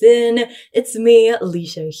Sin. It's me,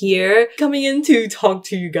 Alicia here, coming in to talk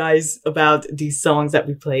to you guys about these songs that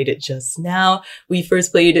we played just now. We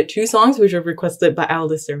first played 2 songs which were requested by our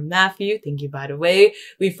listener Matthew. Thank you, by the way.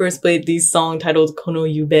 We first played the song titled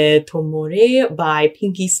Kono Yube Tomore by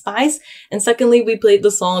Pinky Spice. And secondly, we played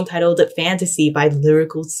the song titled Fantasy by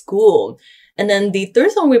Lyrical School. And then the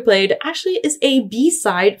third song we played actually is a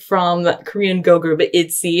B-side from Korean girl group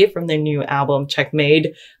ITZY from their new album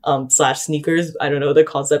Checkmate / Sneakers. I don't know, the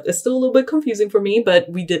concept is still a little bit confusing for me, but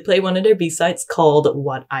we did play one of their B-sides called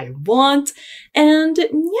What I Want. And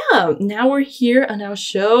yeah, now we're here on our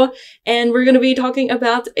show and we're going to be talking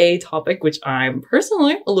about a topic which I'm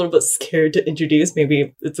personally a little bit scared to introduce.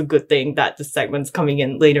 Maybe it's a good thing that the segment's coming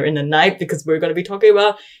in later in the night because we're going to be talking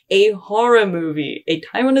about a horror movie, a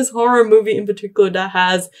Taiwanese horror movie in particular that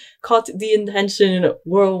has caught the attention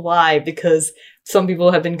worldwide because some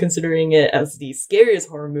people have been considering it as the scariest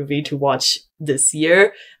horror movie to watch this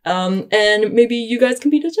year. And maybe you guys can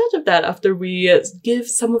be the judge of that after we give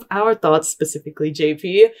some of our thoughts, specifically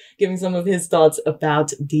JP, giving some of his thoughts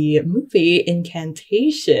about the movie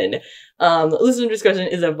Incantation. Listener discussion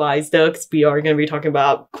is advised though, because we are going to be talking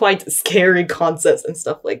about quite scary concepts and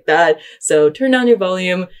stuff like that. So turn down your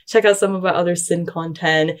volume, check out some of our other Sin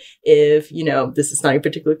content if, you know, this is not your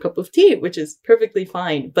particular cup of tea, which is perfectly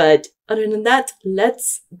fine. But other than that,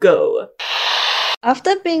 let's go.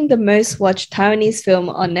 After being the most watched Taiwanese film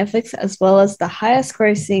on Netflix as well as the highest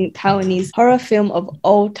grossing Taiwanese horror film of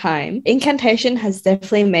all time, Incantation has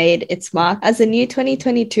definitely made its mark as a new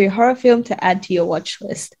 2022 horror film to add to your watch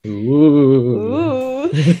list. Ooh.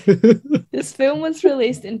 This film was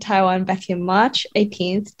released in Taiwan back in March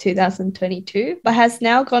 18th, 2022, but has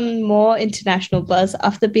now gotten more international buzz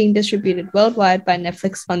after being distributed worldwide by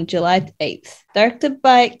Netflix on July 8th. Directed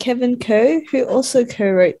by Kevin Ko, who also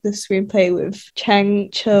co-wrote the screenplay with Chang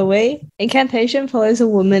Che-wei, Incantation follows a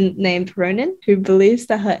woman named Ronan who believes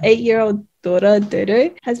that her 8-year-old daughter Dodo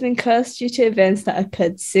has been cursed due to events that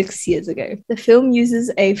occurred 6 years ago. The film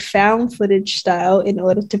uses a found footage style in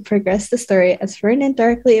order to progress the story, as Ronan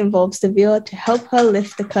directly involves the viewer to help her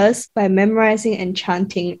lift the curse by memorizing and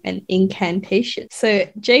chanting an incantation. So,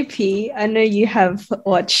 JP, I know you have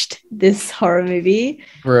watched this horror movie.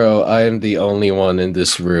 Bro, I am the only one in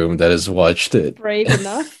this room that has watched it. Brave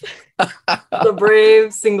enough. The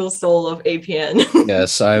brave single soul of APN.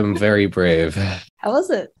 Yes, I'm very brave. How was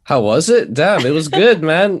it? How was it? Damn, it was good,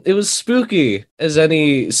 man. It was spooky, as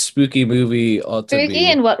any spooky movie ought to be. Spooky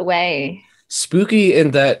in what way? Spooky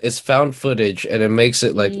in that it's found footage and it makes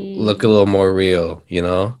it like look a little more real, you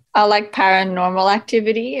know? Like Paranormal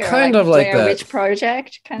Activity or kind of like Blair that. Witch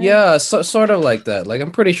Project? Yeah, sort of like that. Like,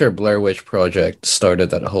 I'm pretty sure Blair Witch Project started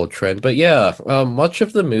that whole trend. But yeah, much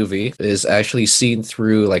of the movie is actually seen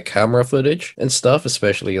through like camera footage and stuff,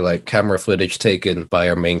 especially like camera footage taken by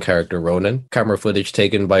our main character Ronan, camera footage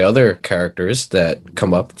taken by other characters that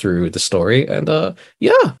come up through the story. And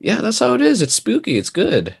yeah, that's how it is. It's spooky. It's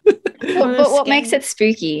good. But what makes it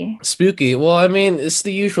spooky? Spooky. Well, I mean, it's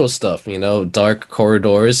the usual stuff, you know, dark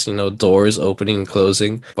corridors, you know, doors opening and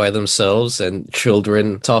closing by themselves, and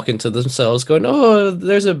children talking to themselves, going, "Oh,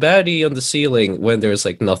 there's a baddie on the ceiling," when there's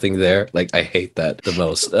like nothing there. Like, I hate that the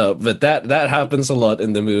most. But that happens a lot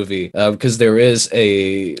in the movie because there is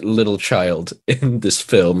a little child in this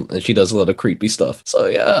film, and she does a lot of creepy stuff. So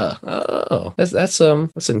yeah,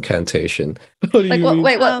 that's Incantation.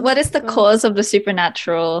 What is the cause of the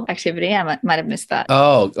supernatural activity? I might have missed that.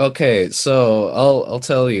 Oh, okay. So I'll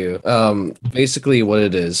tell you. Basically, what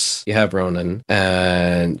it is, you have Ronan,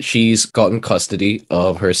 and she's gotten custody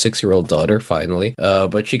of her 6-year-old daughter finally.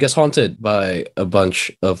 But she gets haunted by a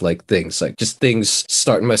bunch of like things, like just things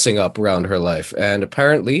start messing up around her life. And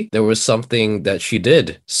apparently, there was something that she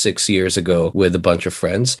did 6 years ago with a bunch of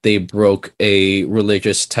friends. They broke a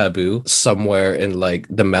religious taboo somewhere in like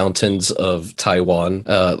the mountains of Taiwan,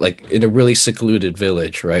 like in a really secluded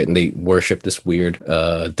village, right? And they worship this weird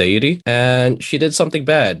deity, and she did something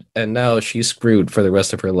bad, and now she's screwed for the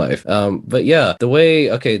rest of her life. But yeah,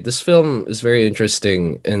 this film is very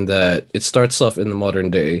interesting in that it starts off in the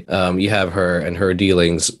modern day. You have her and her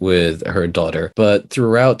dealings with her daughter, but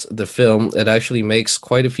throughout the film, it actually makes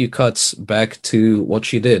quite a few cuts back to what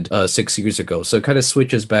she did 6 years ago. So it kind of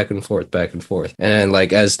switches back and forth. And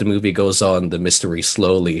like as the movie goes on, the mystery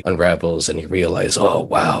slowly unravels, and you realize, oh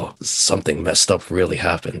wow, something messed up really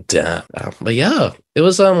happened. Damn. But yeah, it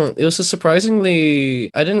was a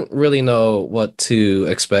surprisingly, I didn't really know what to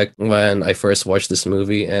expect when I first watched this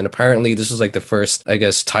movie, and apparently this was like the first, I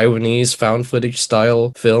guess, Taiwanese found footage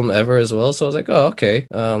style film ever as well. So I was like, oh, okay,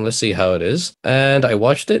 let's see how it is. And I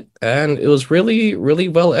watched it, and it was really, really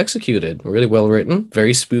well executed, really well written,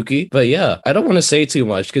 very spooky. But yeah, I don't want to say too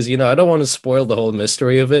much because, you know, I don't want to spoil the whole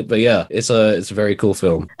mystery of it. But yeah, it's a very cool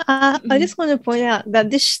film. I just want to point out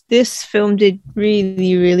that this film did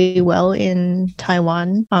really, really well in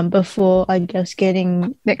Taiwan before, I guess,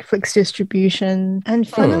 getting Netflix distribution. And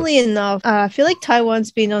funnily enough, I feel like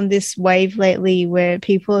Taiwan's been on this wave lately where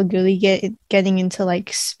people are really getting into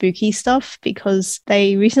like spooky stuff, because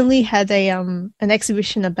they recently had an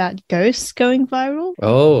exhibition about ghosts going viral.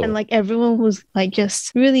 Oh. And like everyone was like they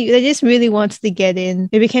just really wanted to get in.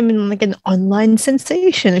 It became like an online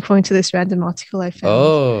sensation, according to this random article I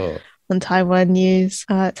found on Taiwan News.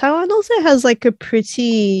 Taiwan also has like a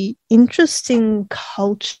pretty interesting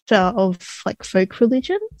culture of like folk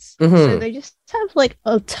religions. So they just have like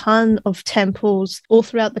a ton of temples all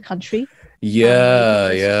throughout the country.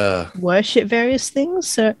 Worship various things.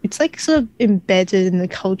 So it's like sort of embedded in the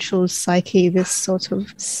cultural psyche, this sort of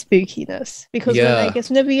spookiness. Because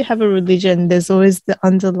whenever you have a religion, there's always the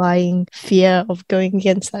underlying fear of going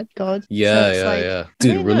against that god.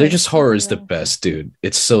 Dude, religious horror is the best, dude.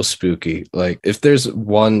 It's so spooky. Like, if there's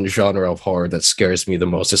one genre of horror that scares me the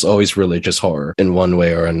most, it's always religious horror in one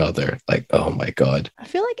way or another. Like, oh my god. I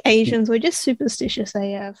feel like Asians were just superstitious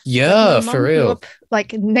AF. Yeah, like, for real.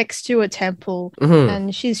 Like next to a temple,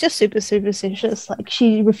 and she's just super superstitious. Like,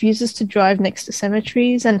 she refuses to drive next to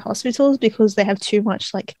cemeteries and hospitals because they have too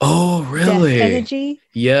much like really energy.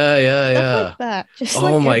 Yeah. Stuff like that. Just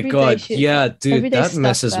Oh like my everyday God. shit, Yeah, like dude, everyday that stuff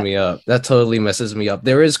messes that- me up. That totally messes me up.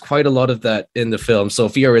 There is quite a lot of that in the film. So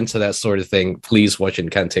if you're into that sort of thing, please watch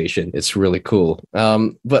Incantation. It's really cool.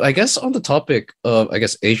 But I guess on the topic of, I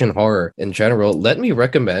guess, Asian horror in general, let me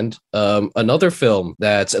recommend another film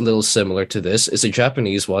that's a little similar to this. It's a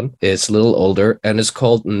Japanese one. It's a little older and it's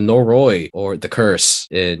called Noroi, or The Curse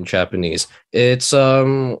in Japanese. It's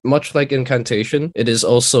much like Incantation. It is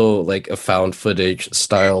also like a found footage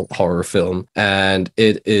style horror film, and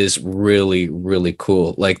it is really, really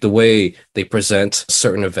cool. Like the way they present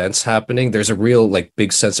certain events happening, there's a real like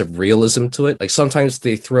big sense of realism to it. Like sometimes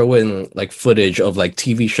they throw in like footage of like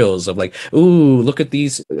TV shows of like, ooh, look at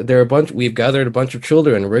these. We've gathered a bunch of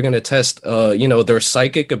children. We're gonna test their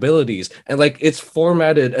psychic abilities. And like it's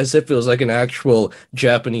formatted as if it was like an actual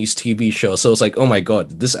Japanese TV show. So it's like, oh my God,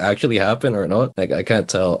 did this actually happen or not? Like I can't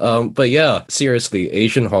tell. But yeah, seriously,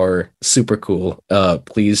 Asian horror, super cool.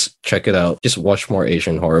 Please check it out. Just watch more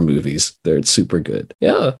Asian horror movies. They're super good.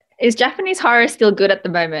 Yeah. Is Japanese horror still good at the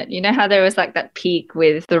moment? You know how there was like that peak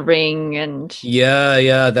with The Ring and...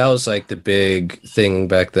 Yeah, that was like the big thing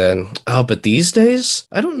back then. Oh, but these days,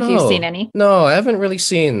 I don't know. Have you seen any? No, I haven't really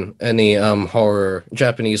seen any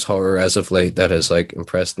Japanese horror as of late that has like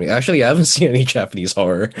impressed me. Actually, I haven't seen any Japanese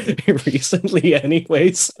horror recently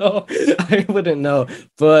anyway, so I wouldn't know.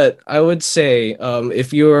 But I would say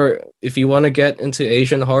if you want to get into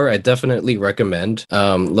Asian horror, I definitely recommend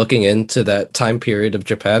looking into that time period of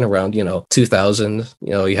Japan around 2000.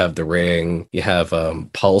 You have The Ring, you have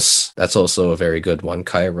Pulse. That's also a very good one.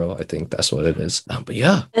 Cairo, I think that's what it is. But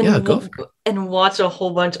yeah, go. And watch a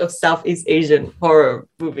whole bunch of Southeast Asian horror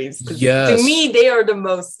movies. Yes. To me, they are the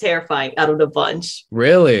most terrifying out of the bunch.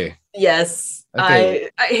 Really? Yes. Okay.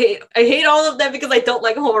 I hate all of them because I don't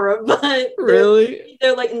like horror, but really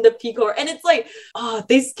they're like in the peak horror, and it's like,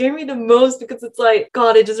 they scare me the most because it's like,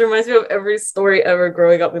 God, it just reminds me of every story ever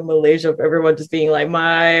growing up in Malaysia of everyone just being like,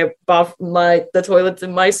 the toilets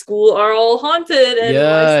in my school are all haunted, and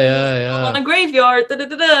yeah. on a graveyard, and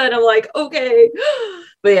I'm like, okay.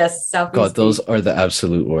 But yes, God, those are the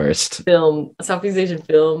absolute worst. Southeast Asian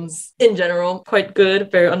films in general, quite good,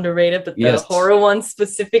 very underrated, but the horror ones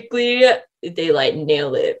specifically, they like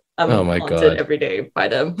nail it. I'm haunted every day by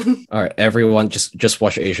them. All right, everyone, just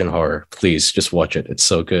watch Asian horror, please. Just watch it. It's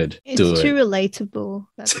so good. It's too relatable.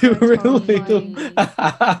 Too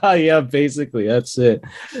relatable. Yeah, basically, that's it.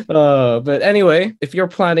 But anyway, if you're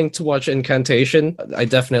planning to watch Incantation, I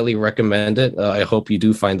definitely recommend it. I hope you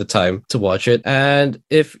do find the time to watch it. And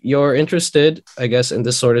if you're interested, I guess, in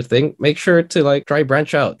this sort of thing, make sure to like try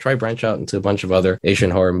branch out into a bunch of other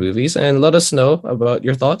Asian horror movies, and let us know about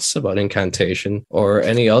your thoughts about Incantation or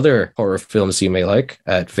any other horror films you may like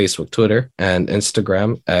at Facebook, Twitter, and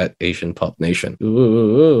Instagram at Asian Pop Nation.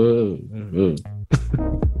 Ooh.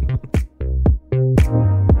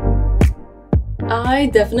 I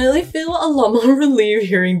definitely feel a lot more relieved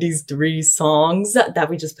hearing these 3 songs that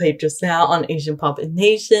we just played just now on Asian Pop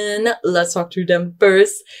Nation. Let's talk through them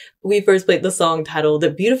first. We first played the song titled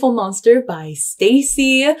Beautiful Monster by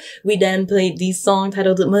STAYC. We then played the song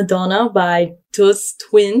titled Madonna by TUS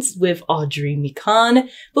Twins with Audrey Mikan,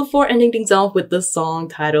 before ending things off with the song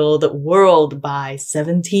titled World by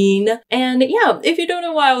 17. And yeah, if you don't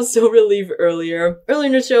know why I was so relieved earlier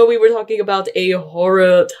in the show, we were talking about a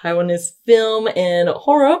horror Taiwanese film, and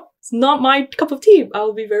horror, it's not my cup of tea,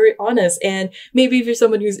 I'll be very honest. And maybe if you're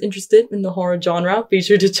someone who's interested in the horror genre, be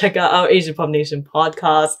sure to check out our Asian Pop Nation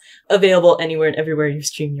podcast, available anywhere and everywhere you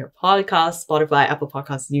stream your podcast, Spotify, Apple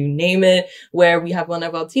Podcasts, you name it, where we have one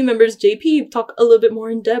of our team members, JP, talk a little bit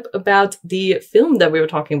more in depth about the film that we were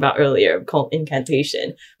talking about earlier called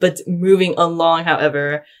Incantation. But moving along,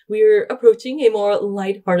 however, we're approaching a more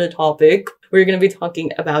lighthearted topic. We're going to be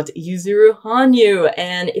talking about Yuzuru Hanyu.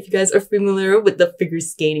 And if you guys are familiar with the figure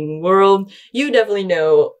skating world, you definitely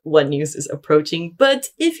know what news is approaching. But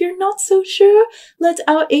if you're not so sure, let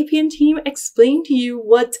our APN team explain to you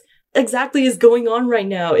what exactly is going on right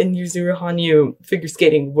now in Yuzuru Hanyu figure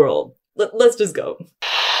skating world. Let's just go.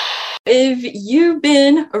 If you've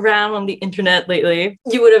been around on the internet lately,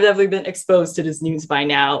 you would have definitely been exposed to this news by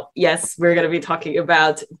now. Yes, we're going to be talking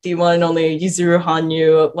about the one and only Yuzuru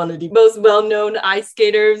Hanyu, one of the most well-known ice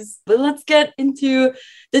skaters. But let's get into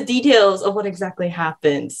the details of what exactly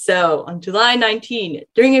happened. So, on July 19,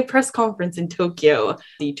 during a press conference in Tokyo,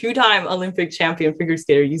 the 2-time Olympic champion figure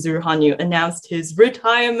skater Yuzuru Hanyu announced his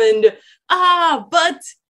retirement. But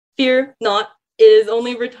fear not. it is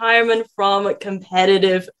only retirement from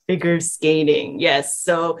competitive figure skating. Yes,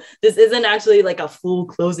 so this isn't actually like a full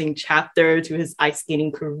closing chapter to his ice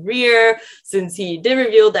skating career, since he did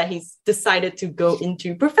reveal that he's decided to go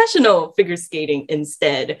into professional figure skating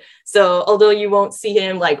instead. So although you won't see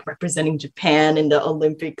him like representing Japan in the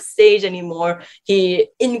Olympic stage anymore, he,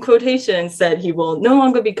 in quotation, said he will no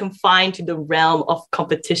longer be confined to the realm of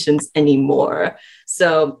competitions anymore.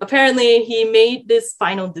 So apparently he made this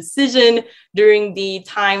final decision during the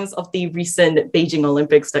times of the recent Beijing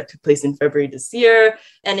Olympics that took place in February this year.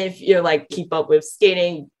 And if you're like keep up with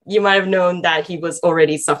skating, you might have known that he was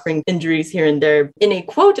already suffering injuries here and there. In a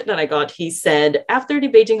quote that I got, he said, "After the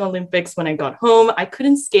Beijing Olympics, when I got home, I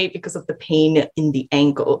couldn't skate because of the pain in the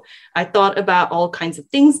ankle. I thought about all kinds of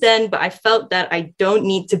things then, but I felt that I don't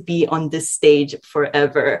need to be on this stage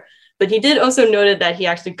forever." But he did also note that he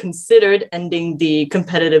actually considered ending the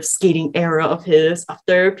competitive skating era of his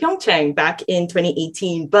after Pyeongchang back in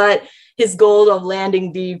 2018. But his goal of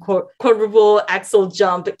landing the quadruple axel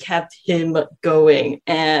jump kept him going.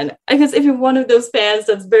 And I guess if you're one of those fans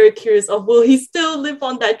that's very curious of, will he still live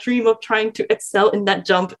on that dream of trying to excel in that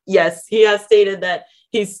jump? Yes, he has stated that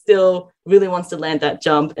he still really wants to land that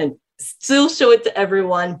jump and still show it to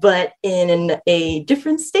everyone, but in a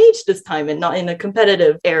different stage this time and not in a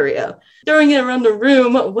competitive area. Throwing it around the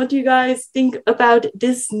room, what do you guys think about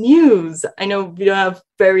this news? I know we don't have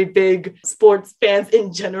very big sports fans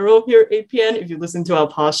in general here at APN. If you listen to our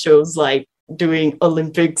past shows, like doing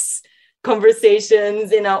Olympics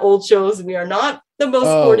conversations in our old shows, we are not the most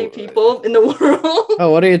sporty people in the world. Oh,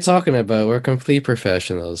 what are you talking about? We're complete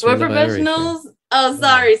professionals. We're professionals? Oh,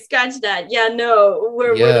 sorry, scratch that. Yeah, no,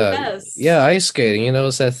 we're the best. Yeah, ice skating,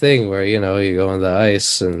 it's that thing where, you go on the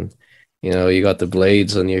ice and, you got the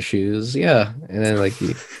blades on your shoes. Yeah, and then like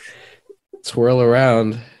you swirl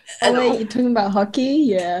around. Oh, wait, you're talking about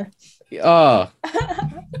hockey? Yeah. Oh,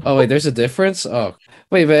 wait, there's a difference? Oh,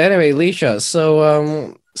 wait, but anyway, Leisha,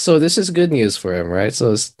 so this is good news for him, right?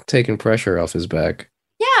 So it's taking pressure off his back.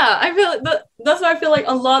 Yeah, I feel like that's why I feel like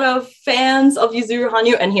a lot of fans of Yuzuru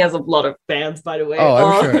Hanyu, and he has a lot of fans, by the way. Oh,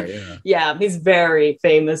 I'm sure, yeah. Yeah, he's very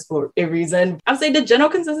famous for a reason. I would say the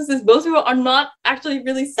general consensus is most people are not actually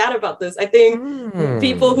really sad about this. I think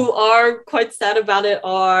people who are quite sad about it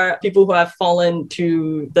are people who have fallen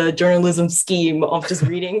to the journalism scheme of just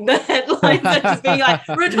reading the headlines and just being like,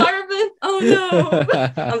 retirement? Oh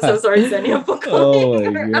no. I'm so sorry, Xenia, for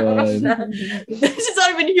calling her out. She's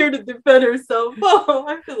not even here to defend herself. Oh,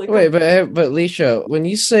 I feel like wait, but Leisha, when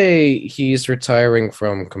you say he's retiring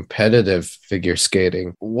from competitive figure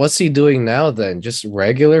skating, what's he doing now then? Just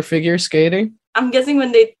regular figure skating? I'm guessing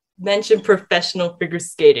when they mention professional figure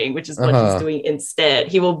skating, which is what he's doing instead,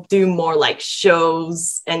 he will do more like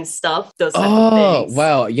shows and stuff, those type of things.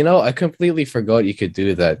 Wow. I completely forgot you could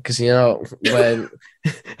do that because, when...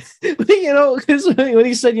 because when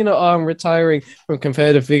he said, I'm retiring from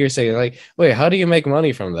competitive figure skating, like, wait, how do you make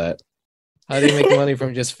money from that? How do you make money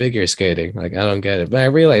from just figure skating? Like, I don't get it. But I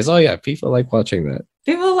realized, people like watching that.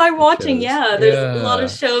 People like watching, there's a lot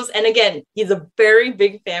of shows. And again, he's a very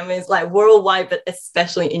big famous, like worldwide, but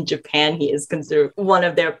especially in Japan, he is considered one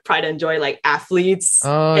of their pride and joy, like athletes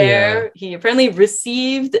there. Yeah. He apparently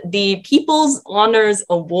received the People's Honors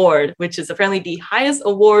Award, which is apparently the highest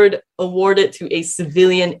award awarded to a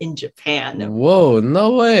civilian in Japan. Whoa,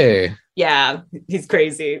 no way. Yeah, he's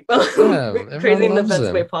crazy. Crazy in the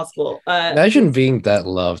best way possible. Imagine being that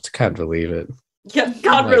loved. Can't believe it. Yeah,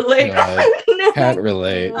 can't relate. No. Can't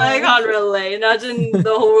relate. I can't relate. Imagine the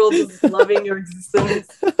whole world just loving your existence.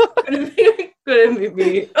 Couldn't be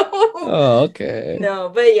me. Oh, okay. No,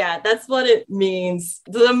 but yeah, that's what it means.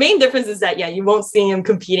 So the main difference is that, you won't see him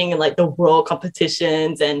competing in like the world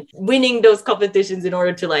competitions and winning those competitions in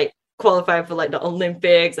order to like qualify for like the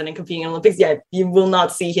Olympics and then competing in Olympics. Yeah, you will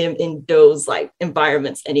not see him in those like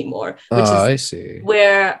environments anymore. Which is I see.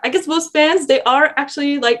 Where I guess most fans, they are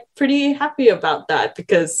actually like pretty happy about that,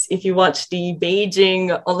 because if you watch the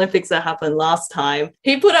Beijing Olympics that happened last time,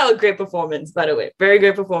 he put out a great performance, by the way, very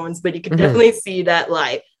great performance, but you can definitely see that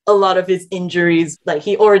like a lot of his injuries, like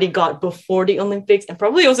he already got before the Olympics and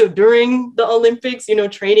probably also during the Olympics,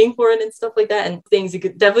 training for it and stuff like that. And things you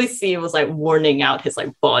could definitely see it was like warning out his like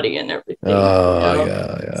body and everything.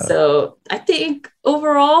 Yeah. So I think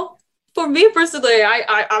overall, for me personally,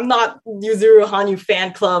 I'm not Yuzuru Hanyu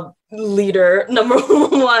fan club leader number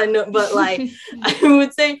one, but like I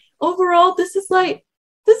would say overall, this is like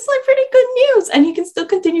pretty good news, and he can still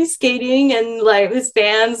continue skating, and like his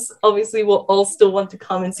fans obviously will all still want to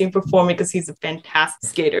come and see him perform because he's a fantastic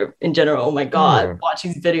skater in general. Oh my god, watch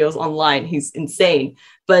his videos online, he's insane.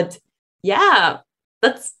 But yeah,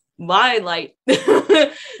 that's my like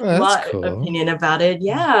my cool. opinion about it.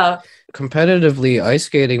 Yeah. Competitively, ice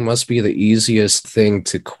skating must be the easiest thing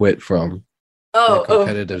to quit from in a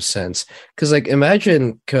competitive sense. Because like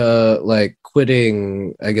imagine like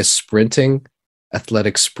quitting, I guess,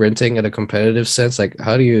 athletic sprinting in a competitive sense. Like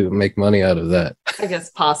how do you make money out of that? I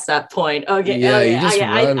guess past that point. Okay. Yeah, okay, you just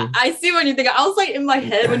run. I see what you think. I was like in my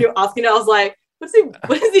head when you're asking it, I was like,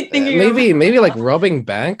 what is he thinking? Maybe like robbing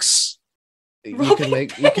banks. You can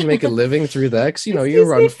make a living through that, because you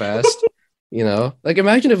run fast. Like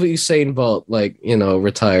imagine if Usain Bolt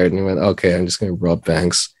retired and he went, okay, I'm just gonna rob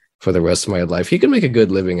banks for the rest of my life. He can make a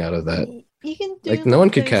good living out of that. You can do like no one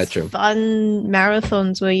could catch him. Fun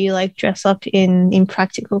marathons where you like dress up in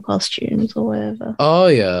practical costumes or whatever. Oh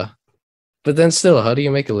yeah. But then still, how do you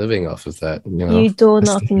make a living off of that? You door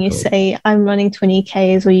knock and you say, I'm running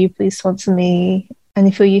 20Ks, will you please sponsor me? And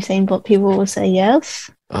if you're Usain Bolt, people will say yes.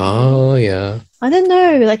 Oh, yeah. I don't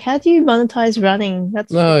know. Like, how do you monetize running?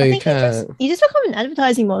 You can't. You just become an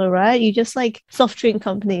advertising model, right? You just like soft drink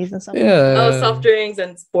companies and stuff. Yeah. Soft drinks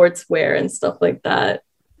and sportswear and stuff like that.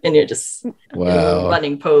 And you're just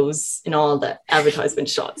running pose in all the advertisement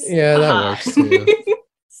shots. Yeah, that works too.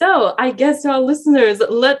 So I guess to our listeners,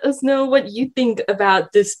 let us know what you think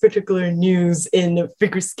about this particular news in the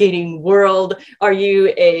figure skating world. Are you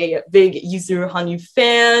a big Yuzuru Hanyu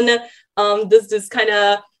fan? Does this kind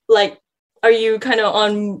of like, are you kind of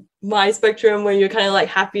on my spectrum where you're kind of like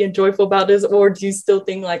happy and joyful about this? Or do you still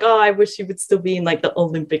think like, oh, I wish he would still be in like the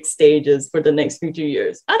Olympic stages for the next future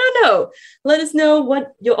years? I don't know. Let us know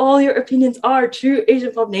what all your opinions are to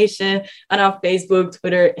Asian Pop Nation on our Facebook,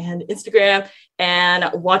 Twitter, and Instagram. And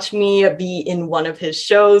watch me be in one of his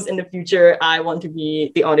shows in the future. I want to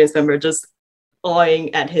be the audience member just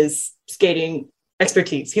awing at his skating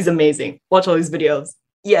expertise. He's amazing. Watch all these videos.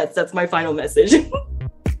 Yes, that's my final message.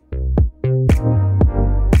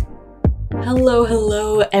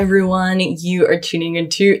 Hello, everyone. You are tuning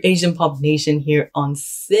into Asian Pop Nation here on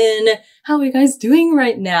Sin. How are you guys doing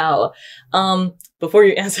right now? Before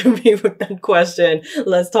you answer me with that question,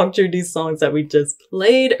 let's talk through these songs that we just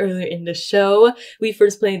played earlier in the show. We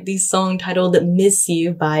first played the song titled Miss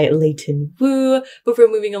You by Leighton Wu, before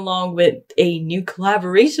moving along with a new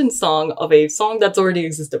collaboration song of a song that's already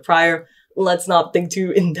existed prior. Let's not think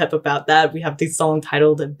too in-depth about that. We have the song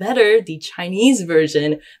titled Better, the Chinese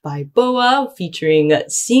version by Boa featuring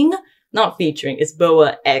Xing. Not featuring, it's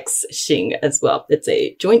Boa X Xing as well. It's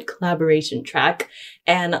a joint collaboration track.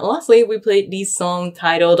 And lastly, we played the song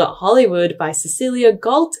titled Hollywood by Cecilia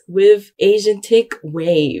Galt with Asiatic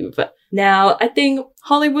Wave. Now, I think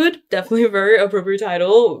Hollywood, definitely a very appropriate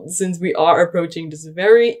title since we are approaching this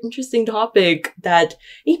very interesting topic that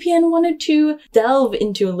APN wanted to delve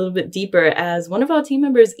into a little bit deeper, as one of our team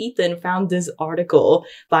members, Ethan, found this article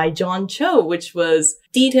by John Cho, which was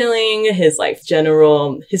detailing his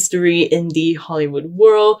general history in the Hollywood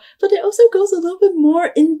world, but it also goes a little bit more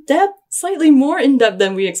in depth, slightly more in depth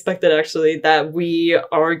than we expected actually, that we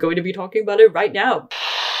are going to be talking about it right now.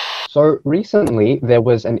 So recently, there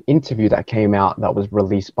was an interview that came out that was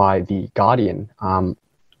released by The Guardian on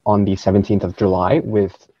the 17th of July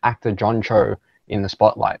with actor John Cho in the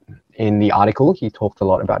spotlight. In the article, he talked a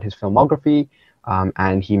lot about his filmography,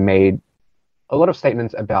 and he made a lot of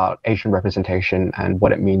statements about Asian representation and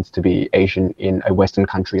what it means to be Asian in a Western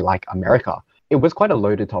country like America. It was quite a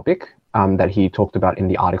loaded topic that he talked about in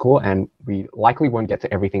the article, and we likely won't get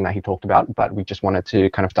to everything that he talked about, but we just wanted to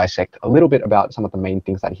kind of dissect a little bit about some of the main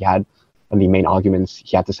things that he had and the main arguments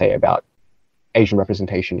he had to say about Asian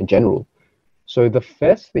representation in general. So the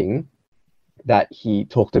first thing that he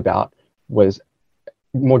talked about was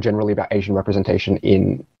more generally about Asian representation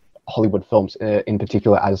in Hollywood films, in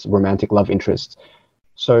particular as romantic love interests.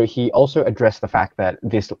 So he also addressed the fact that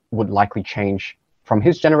this would likely change from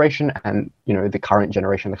his generation and, the current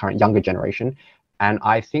generation, the current younger generation. And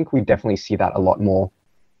I think we definitely see that a lot more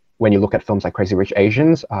when you look at films like Crazy Rich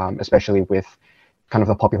Asians, especially with kind of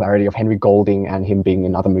the popularity of Henry Golding and him being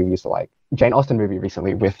in other movies like Jane Austen movie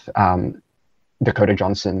recently with Dakota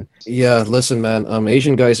Johnson. Yeah, listen, man,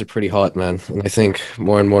 Asian guys are pretty hot, man. And I think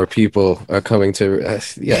more and more people are coming to,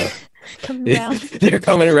 coming around. They're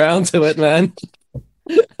coming around to it, man.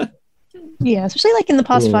 Yeah, especially in the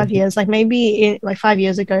past 5 years, maybe 5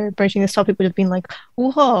 years ago, approaching this topic would have been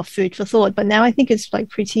whoa, food for thought. But now I think it's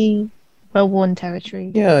pretty well-worn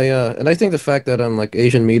territory. Yeah. And I think the fact that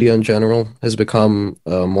Asian media in general has become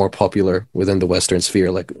more popular within the Western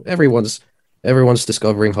sphere. Everyone's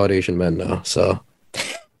discovering hot Asian men now. So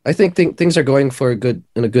I think things are going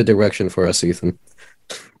in a good direction for us, Ethan.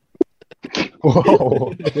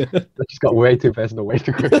 Whoa, that just got way too personal, way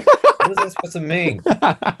too quick. What is that supposed to mean?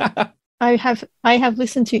 I have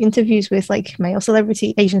listened to interviews with like male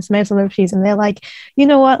celebrities, and they're like, you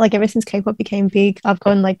know what? Like ever since K-pop became big, I've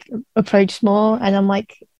gotten like approached more, and I'm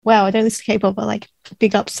like, wow, I don't listen to K-pop, but like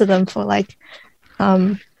big ups to them for like,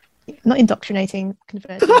 not indoctrinating,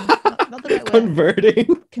 converting, not the right word.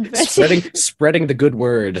 Converting, spreading the good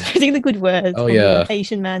word. Spreading the good word. Oh yeah,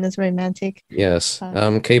 Asian man is romantic. Yes.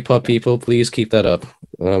 K-pop people, please keep that up.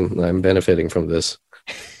 I'm benefiting from this.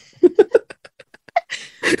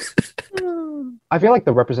 I feel like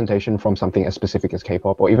the representation from something as specific as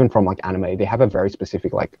K-pop, or even from like anime, they have a very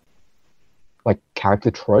specific like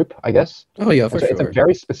character trope, I guess. Oh yeah, for sure. It's a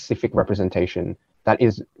very specific representation that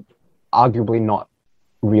is arguably not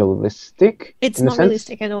realistic. It's not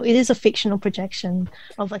realistic at all. It is a fictional projection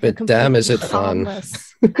of like but a damn, is it fun?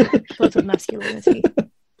 Sort of masculinity.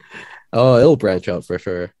 Oh, it'll branch out for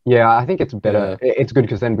sure. Yeah, I think it's better. Yeah. It's good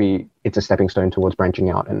because then it's a stepping stone towards branching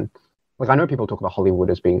out. And like I know people talk about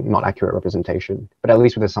Hollywood as being not accurate representation, but at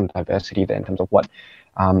least there's some diversity there in terms of what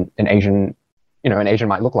an Asian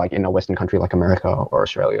might look like in a Western country like America or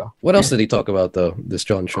Australia. What else did he talk about though? This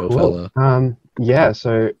John Cho fella. Yeah.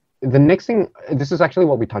 So the next thing, this is actually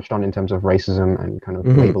what we touched on in terms of racism and kind of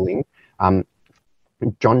labeling.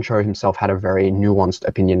 John Cho himself had a very nuanced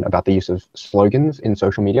opinion about the use of slogans in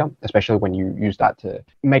social media, especially when you use that to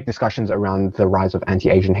make discussions around the rise of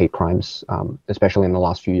anti-Asian hate crimes, especially in the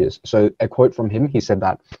last few years. So a quote from him, he said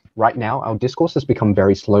that, "Right now, our discourse has become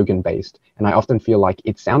very slogan-based, and I often feel like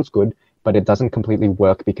it sounds good, but it doesn't completely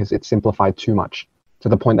work because it's simplified too much, to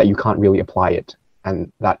the point that you can't really apply it,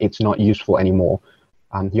 and that it's not useful anymore."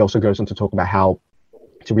 He also goes on to talk about how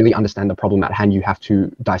to really understand the problem at hand, you have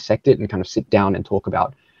to dissect it and kind of sit down and talk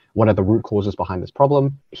about what are the root causes behind this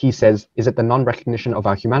problem. He says, is it the non-recognition of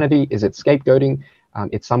our humanity? Is it scapegoating?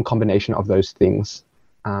 It's some combination of those things.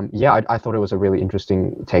 I thought it was a really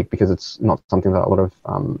interesting take because it's not something that a lot of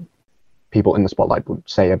people in the spotlight would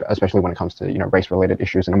say, especially when it comes to race-related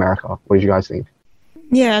issues in America. What did you guys think?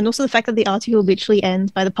 Yeah, and also the fact that the article literally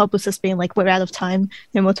ends by the publicist being like, we're out of time,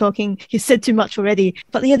 no more talking, he's said too much already.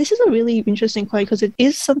 But yeah, this is a really interesting quote because it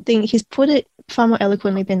is something, he's put it far more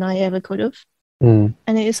eloquently than I ever could have. And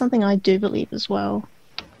it is something I do believe as well.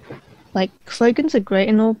 Like, slogans are great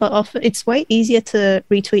and all, but often it's way easier to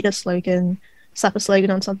retweet a slogan, slap a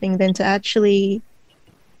slogan on something than to actually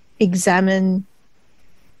examine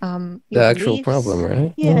the actual problem,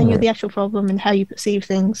 right? Yeah, and the actual problem and how you perceive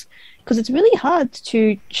things, because it's really hard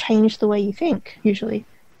to change the way you think usually.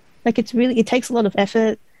 Like it takes a lot of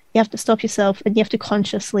effort. You have to stop yourself and you have to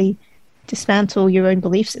consciously dismantle your own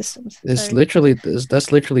belief systems. That's literally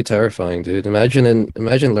terrifying, dude. Imagine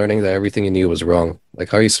learning that everything you knew was wrong. Like,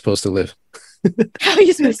 how are you supposed to live? How are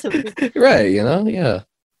you supposed to live? Right, yeah.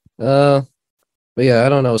 But yeah, I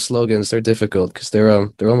don't know, slogans, they're difficult because they're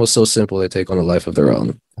almost so simple they take on a life of their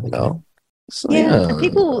own, So, and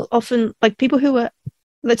people often, like people who are,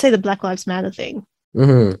 let's say the Black Lives Matter thing,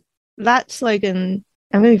 that slogan,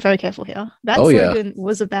 I'm going to be very careful here, that slogan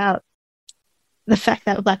was about the fact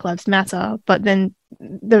that Black Lives Matter, but then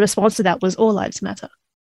the response to that was all lives matter.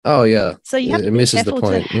 Oh yeah. So you have to be careful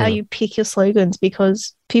to how you pick your slogans,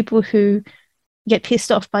 because people who get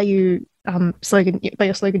pissed off by your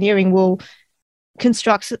sloganeering will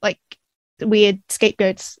construct like weird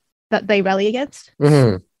scapegoats that they rally against.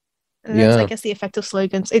 And that's, I guess, the effect of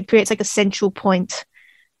slogans. It creates like a central point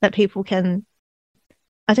that people can,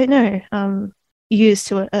 I don't know, use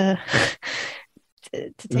to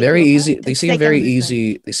very easy. They seem very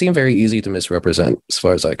easy. They seem very easy to misrepresent, as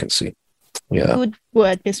far as I can see. Yeah. Good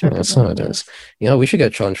word, misrepresent. That's how it is. We should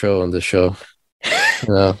get John Cho on this show.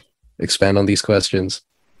 Expand on these questions.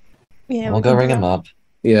 Yeah, we'll go ring him up.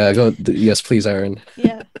 Yeah, go. Yes, please, Aaron.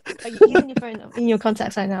 Yeah, like, using your phone in your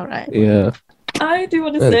contacts right now, right? Yeah. I do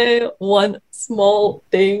want to say one small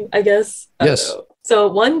thing, I guess. Yes.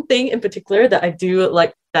 So one thing in particular that I do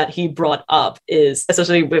like that he brought up is,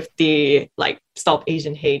 especially with the Stop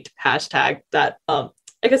Asian Hate hashtag that I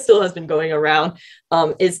guess still has been going around,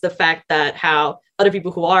 is the fact that how other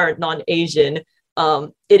people who are non-Asian,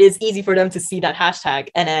 it is easy for them to see that hashtag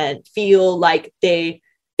and then feel like they're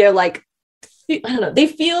like, I don't know, they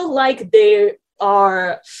feel like they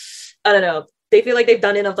are, I don't know, they feel like they've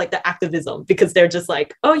done enough the activism, because they're just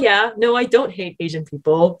like, oh yeah, no, I don't hate Asian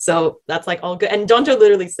people. So that's all good. And John Cho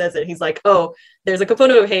literally says it. He's like, oh, there's a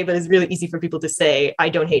component of hate, but it's really easy for people to say, I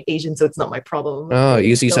don't hate Asians, so it's not my problem. Oh,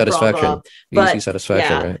 easy satisfaction. Problem. Easy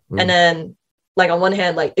satisfaction, yeah. right? And then on one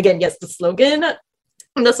hand, again, yes, the slogan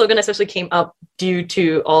especially came up due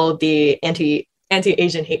to all the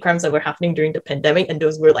anti-Asian hate crimes that were happening during the pandemic, and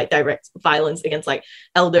those were direct violence against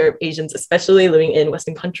elder Asians, especially living in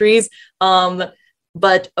Western countries.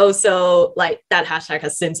 But also like that hashtag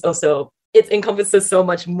has since also, it encompasses so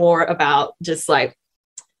much more about just like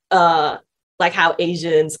how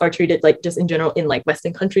Asians are treated, like just in general in like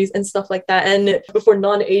Western countries and stuff like that. And for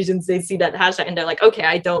non-Asians, they see that hashtag and they're like, okay,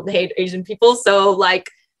 I don't hate Asian people. So like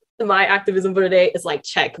my activism for today is like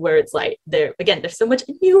check, where it's like there's so much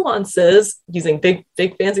nuances, using big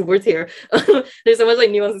fancy words here. There's so much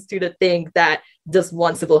like nuances to the thing that just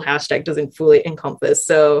one simple hashtag doesn't fully encompass.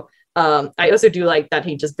 So I also do like that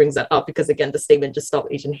he just brings that up, because again, the statement "just stop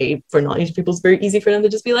Asian hate" for non-Asian people is very easy for them to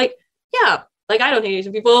just be like, yeah, like I don't hate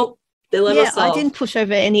Asian people. I didn't push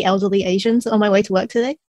over any elderly Asians on my way to work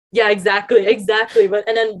today. Yeah, exactly. But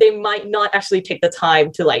and then they might not actually take the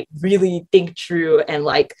time to like really think through and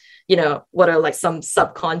like, you know, what are like some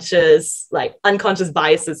subconscious, like unconscious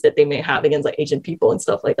biases that they may have against like Asian people and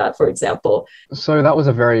stuff like that, for example. So that was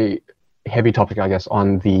a very heavy topic, I guess,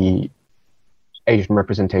 on the Asian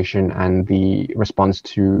representation and the response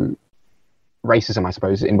to racism, I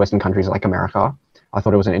suppose, in Western countries like America. I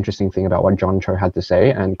thought it was an interesting thing about what John Cho had to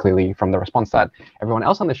say, and clearly from the response that everyone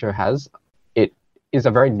else on the show has, it is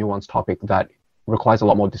a very nuanced topic that requires a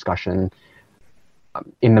lot more discussion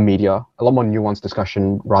in the media, a lot more nuanced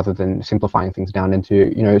discussion rather than simplifying things down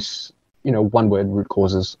into, one word root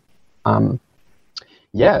causes. So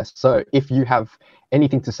if you have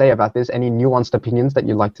anything to say about this, any nuanced opinions that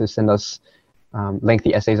you'd like to send us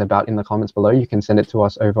lengthy essays about in the comments below, you can send it to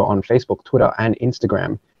us over on Facebook, Twitter, and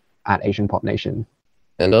Instagram at Asian Pop Nation.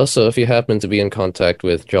 And also, if you happen to be in contact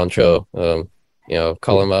with John Cho,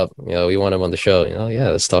 call him up. We want him on the show.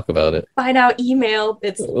 Let's talk about it. Find out email.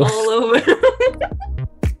 It's all over.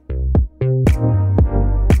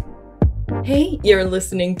 Hey, you're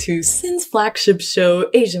listening to Sin's flagship show,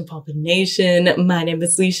 Asian Pop Nation. My name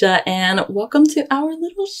is Leisha, and welcome to our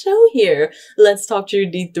little show here. Let's talk through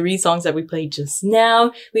the 3 songs that we played just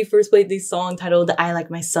now. We first played the song titled I Like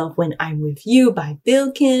Myself When I'm With You by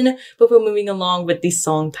Bilkin, before moving along with the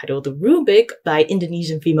song titled Rubik by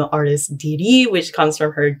Indonesian female artist Didi, which comes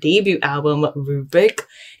from her debut album Rubik.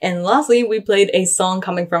 And lastly, we played a song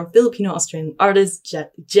coming from Filipino-Australian artist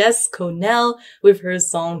Jess Connell with her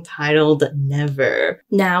song titled Never.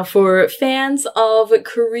 Now, for fans of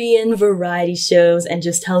Korean variety shows and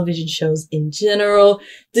just television shows in general,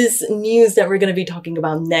 this news that we're going to be talking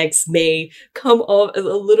about next may come off as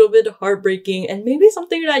a little bit heartbreaking and maybe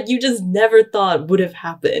something that you just never thought would have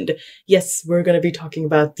happened. Yes, we're going to be talking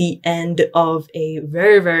about the end of a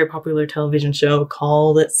very, very popular television show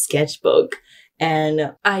called Sketchbook.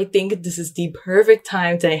 And I think this is the perfect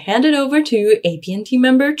time to hand it over to APN team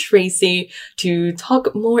member Tracy to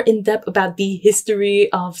talk more in depth about the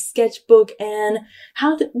history of Sketchbook and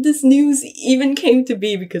how this news even came to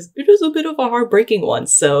be, because it was a bit of a heartbreaking one.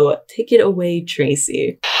 So take it away,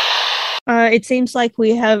 Tracy. It seems like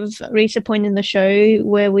we have reached a point in the show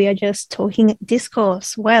where we are just talking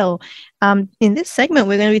discourse. Well, in this segment,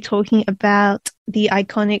 we're going to be talking about the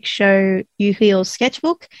iconic show Yu Hyo's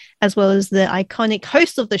Sketchbook, as well as the iconic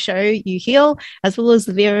host of the show, Yu Hyo, as well as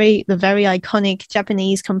the very iconic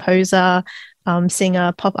Japanese composer,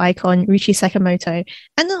 singer, pop icon Ruchi Sakamoto,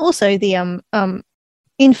 and then also the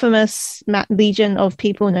infamous legion of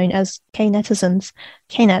people known as K-netizens,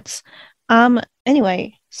 K-nets.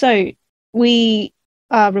 Anyway, so we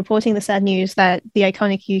are reporting the sad news that the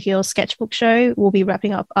iconic Yu Hyo Sketchbook show will be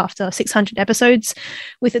wrapping up after 600 episodes,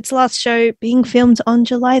 with its last show being filmed on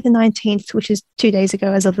July the 19th, which is 2 days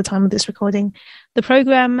ago as of the time of this recording. The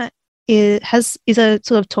program is a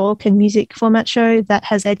sort of talk and music format show that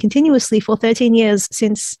has aired continuously for 13 years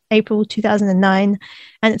since April 2009,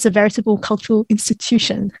 and it's a veritable cultural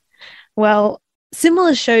institution. Well,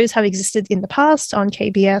 similar shows have existed in the past on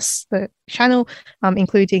KBS, the channel,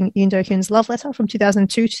 including Yoon Do-hyun's Love Letter from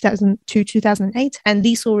 2002 to 2008, and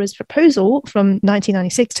Lee Sora's Proposal from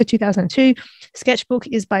 1996 to 2002. Sketchbook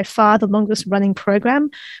is by far the longest running program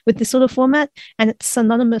with this sort of format, and it's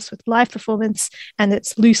synonymous with live performance and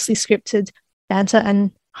its loosely scripted banter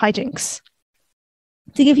and hijinks.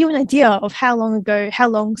 To give you an idea of how long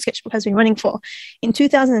Sketchbook has been running for, in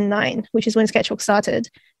 2009, which is when Sketchbook started,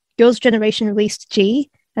 Girls' Generation released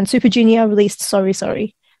G, and Super Junior released Sorry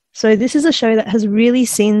Sorry. So this is a show that has really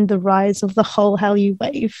seen the rise of the whole Hallyu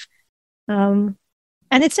wave. And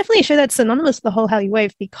it's definitely a show that's synonymous with the whole Hallyu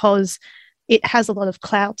wave because it has a lot of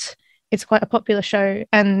clout. It's quite a popular show.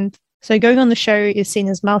 And so going on the show is seen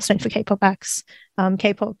as milestone for K-pop acts.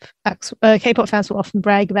 K-pop fans will often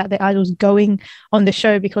brag about their idols going on the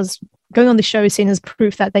show because going on the show is seen as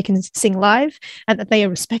proof that they can sing live and that they are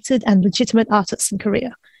respected and legitimate artists in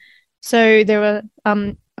Korea. So there were,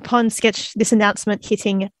 upon this announcement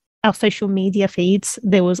hitting our social media feeds,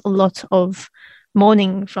 there was a lot of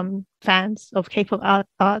mourning from fans of K-pop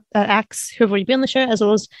acts who have already been on the show, as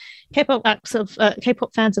well as K-pop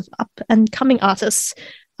fans of up and coming artists.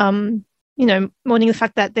 Mourning the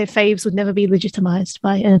fact that their faves would never be legitimized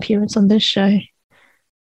by an appearance on this show.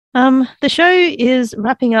 The show is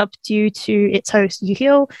wrapping up due to its host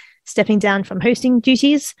Yu stepping down from hosting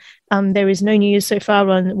duties. There is no news so far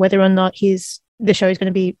on whether or not the show is going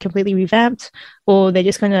to be completely revamped, or they're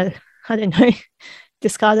just going to, I don't know,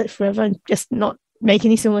 discard it forever and just not make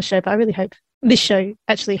any similar show. But I really hope this show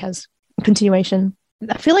actually has continuation.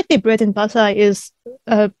 I feel like their bread and butter is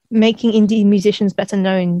making indie musicians better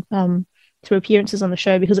known through appearances on the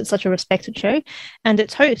show, because it's such a respected show. And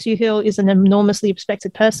its host, Yu is an enormously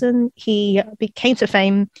respected person. He came to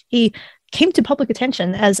fame. He came to public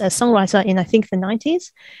attention as a songwriter in, I think, the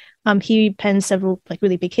 90s. He penned several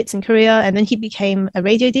really big hits in Korea, and then he became a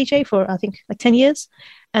radio DJ for, I think, 10 years.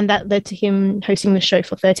 And that led to him hosting the show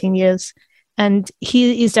for 13 years. And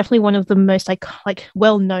he is definitely one of the most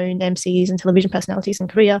well-known MCs and television personalities in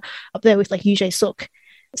Korea, up there with Yoo Jae-suk.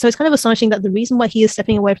 So it's kind of astonishing that the reason why he is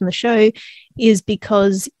stepping away from the show is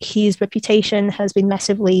because his reputation has been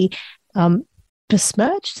massively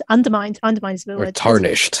besmirched, undermined is the word. Or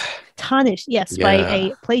tarnished. Tarnished, yes, by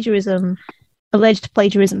a alleged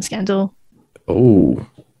plagiarism scandal. Oh.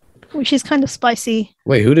 Which is kind of spicy.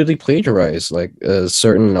 Wait, who did he plagiarize? A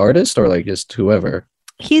certain artist or just whoever?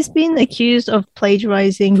 He's been accused of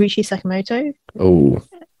plagiarizing Ryuichi Sakamoto. Oh.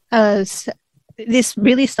 This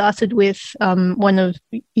really started with one of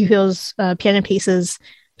Yu piano pieces,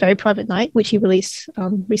 Very Private Night, which he released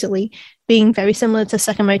recently, being very similar to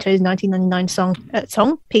Sakamoto's 1999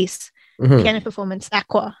 song piece, piano performance,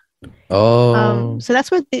 Aqua. Oh. So that's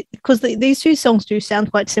where, because these two songs do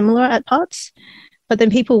sound quite similar at parts, but then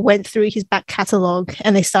people went through his back catalogue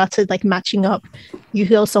and they started matching up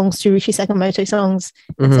Yu songs to Ryuichi Sakamoto songs.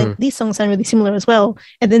 And saying, these songs sound really similar as well.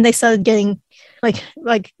 And then they started getting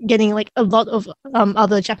getting a lot of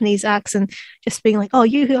other Japanese acts and just being oh,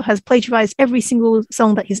 Yu has plagiarized every single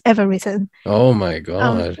song that he's ever written. Oh my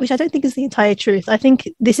god. Which I don't think is the entire truth. I think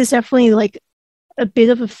this is definitely a bit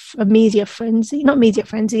of a media frenzy, not media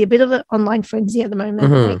frenzy, a bit of an online frenzy at the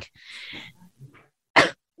moment.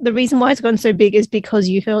 The reason why it's gone so big is because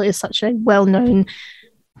Yu is such a well-known,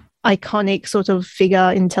 iconic sort of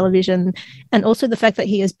figure in television, and also the fact that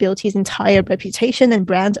he has built his entire reputation and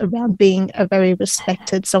brand around being a very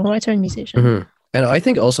respected songwriter and musician. And I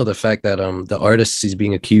think also the fact that the artists he's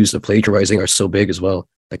being accused of plagiarizing are so big as well.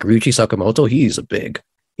 Ryuichi Sakamoto, he's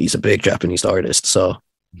a big Japanese artist. So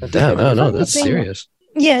damn, I don't know, that's serious.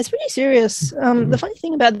 Yeah, it's pretty serious. The funny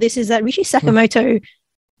thing about this is that Ryuichi Sakamoto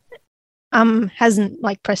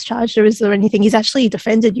hasn't press charged or anything. He's actually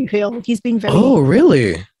defended Yu. He's been very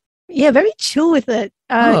really? Yeah, very chill with it.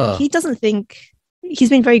 He doesn't think, he's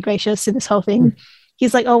been very gracious in this whole thing.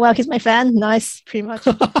 He's oh wow, he's my fan, nice, pretty much.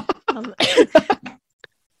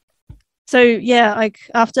 So yeah,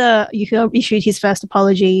 after Yu issued his first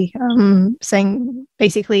apology, saying,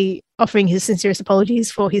 basically offering his sincerest apologies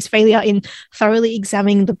for his failure in thoroughly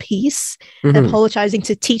examining the piece, and apologizing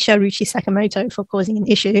to teacher Ryuichi Sakamoto for causing an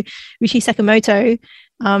issue, Ryuichi Sakamoto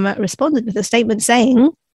responded with a statement saying,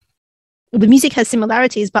 the music has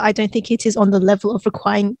similarities, but I don't think it is on the level of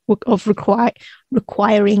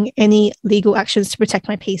requiring any legal actions to protect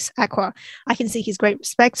my piece, Aqua. I can see his great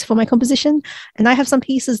respect for my composition, and I have some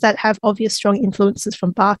pieces that have obvious strong influences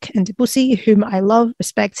from Bach and Debussy, whom I love,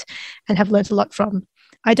 respect, and have learned a lot from.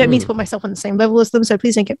 I don't mean to put myself on the same level as them, so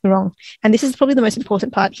please don't get me wrong. And this is probably the most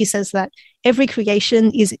important part. He says that every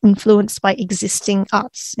creation is influenced by existing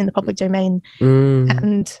arts in the public domain,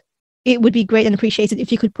 and it would be great and appreciated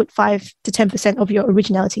if you could put 5 to 10% of your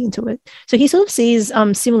originality into it. So he sort of sees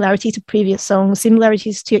similarity to previous songs,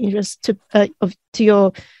 similarities to your interest, to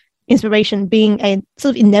your inspiration being a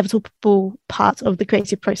sort of inevitable part of the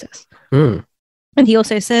creative process. And he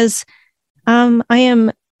also says, I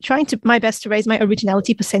am trying my best to raise my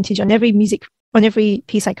originality percentage on every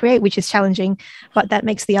piece I create, which is challenging, but that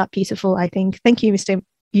makes the art beautiful, I think. Thank you, Mr.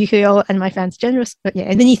 Yu and my fans generous. But yeah,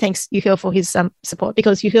 and then he thanks Yu for his support,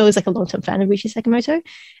 because Yu is a long-term fan of Ryuichi Sakamoto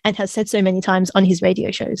and has said so many times on his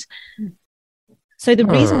radio shows. So the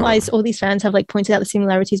reason why all these fans have pointed out the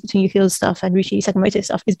similarities between Yu's stuff and Ryuichi Sakamoto's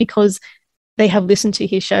stuff is because they have listened to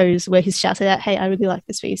his shows where he's shouted out, hey, I really like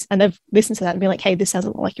this piece. And they've listened to that and been hey, this sounds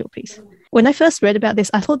a lot like your piece. When I first read about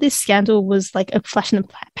this, I thought this scandal was a flash in the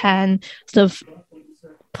pan sort of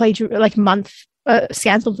month,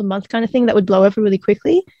 scandal of the month kind of thing that would blow over really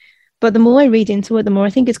quickly. But the more I read into it, the more I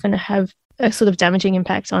think it's going to have a sort of damaging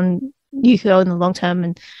impact on Yukio in the long term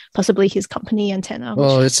and possibly his company Antenna.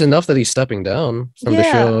 Well, it's enough that he's stepping down from the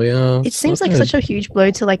show. Yeah, it seems like such a huge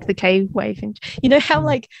blow to like the K-wave. And you know how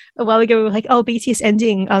like a while ago we were like, oh, BTS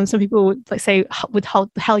ending. Some people would like say with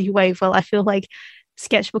Hallyu Wave. Well, I feel like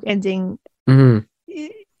Sketchbook ending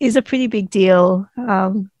is a pretty big deal.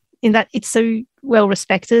 In that it's so well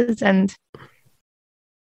respected and.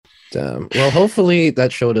 Damn. Well, hopefully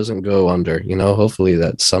that show doesn't go under. You know, hopefully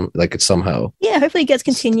that it's somehow. Yeah, hopefully it gets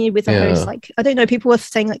continued with the host. Like I don't know, people were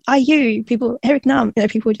saying like IU, people Eric Nam, you know,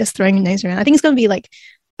 people were just throwing names around. I think it's going to be like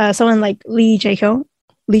someone like Lee Jae-hyung.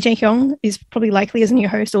 Lee Jae-hyung is probably likely as a new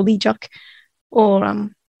host, or Lee Juk, or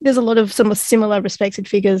there's a lot of some similar respected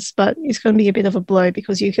figures, but it's going to be a bit of a blow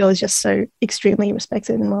because Yukio is just so extremely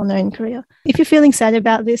respected and well known in Korea. If you're feeling sad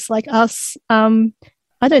about this, like us, I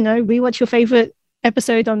don't know, rewatch your favorite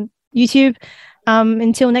episode on YouTube.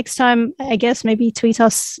 Until next time, I guess maybe tweet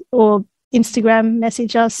us or Instagram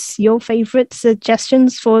message us your favorite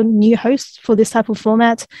suggestions for new hosts for this type of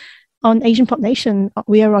format on Asian Pop Nation.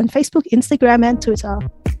 We are on Facebook, Instagram, and Twitter.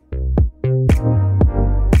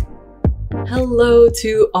 Hello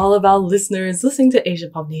to all of our listeners listening to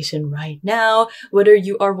Asian Pop Nation right now, whether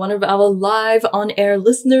you are one of our live on-air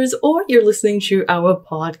listeners or you're listening to our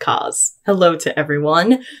podcast. Hello to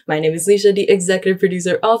everyone. My name is Leisha, the executive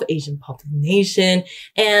producer of Asian Pop Nation.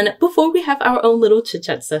 And before we have our own little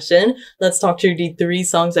chit-chat session, let's talk through the 3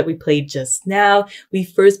 songs that we played just now. We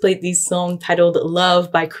first played the song titled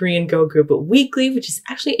Love by Korean girl group Weekly, which is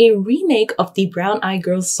actually a remake of the Brown Eyed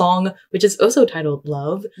Girls song, which is also titled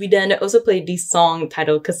Love. We then also played the song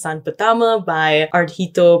titled Kesan Pertama by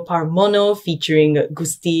Ardhito Parmono featuring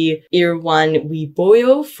Gusti Irwan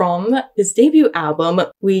Wibowo from his debut album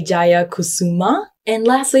Wijaya Kusuma. And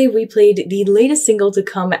lastly, we played the latest single to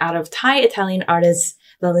come out of Thai-Italian artist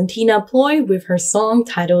Valentina Ploy with her song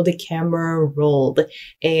titled The Camera Rolled,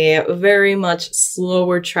 a very much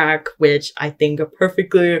slower track, which I think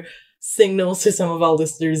perfectly signals to some of our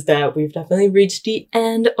listeners that we've definitely reached the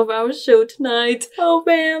end of our show tonight. Oh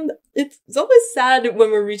man, it's always sad when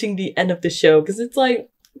we're reaching the end of the show because it's like,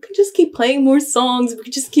 we could just keep playing more songs, we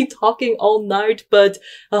could just keep talking all night, but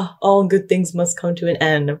all good things must come to an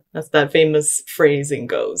end, as that famous phrasing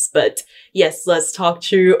goes. But yes, let's talk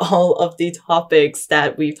through all of the topics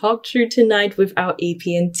that we've talked through tonight with our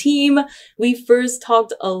APN team. We first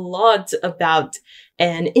talked a lot about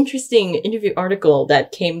an interesting interview article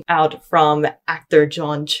that came out from actor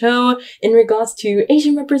John Cho in regards to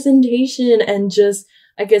Asian representation and just,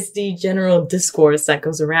 I guess, the general discourse that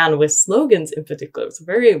goes around with slogans in particular. It's a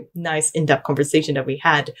very nice in-depth conversation that we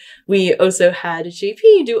had. We also had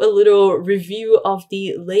JP do a little review of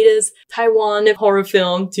the latest Taiwan horror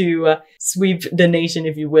film to sweep the nation,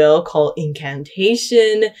 if you will, called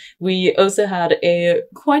Incantation. We also had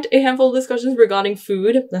quite a handful of discussions regarding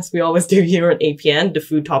food, as we always do here on APN. The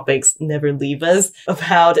food topics never leave us,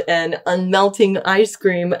 about an unmelting ice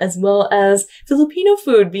cream, as well as Filipino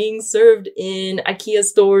food being served in IKEA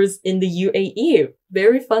stores in the UAE.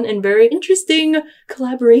 Very fun and very interesting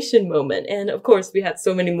collaboration moment. And of course, we had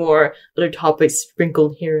so many more other topics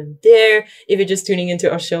sprinkled here and there. If you're just tuning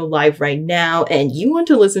into our show live right now and you want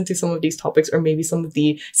to listen to some of these topics or maybe some of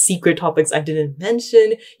the secret topics I didn't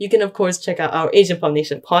mention, you can of course check out our Asian Pop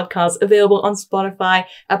Nation podcast, available on Spotify,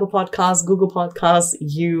 Apple Podcasts, Google Podcasts,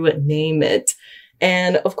 you name it.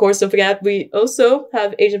 And of course, don't forget, we also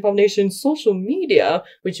have Asian Pop Nation social media,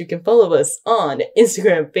 which you can follow us on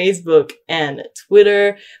Instagram, Facebook, and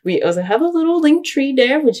Twitter. We also have a little link tree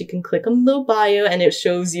there, which you can click on the little bio, and it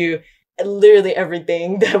shows you literally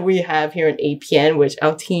everything that we have here in APN, which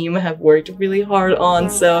our team have worked really hard on.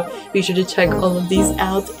 So be sure to check all of these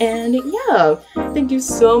out. And yeah, thank you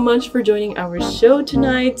so much for joining our show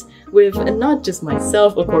tonight with not just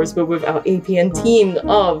myself, of course, but with our APN team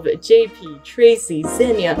of JP, Tracy,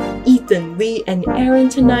 Xenia, Ethan, Lee, and Aaron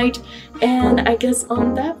tonight. And I guess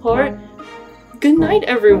on that part, good night,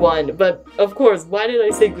 everyone. But of course, why did I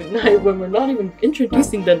say good night when we're not even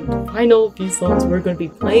introducing the final few songs we're going to be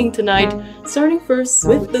playing tonight? Starting first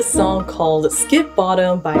with the song called Skip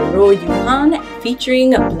Bottom by Ro Yuhan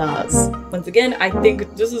featuring Blaz. Once again, I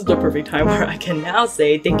think this is the perfect time where I can now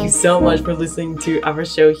say thank you so much for listening to our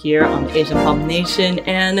show here on Asian Pop Nation,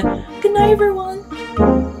 and good night, everyone.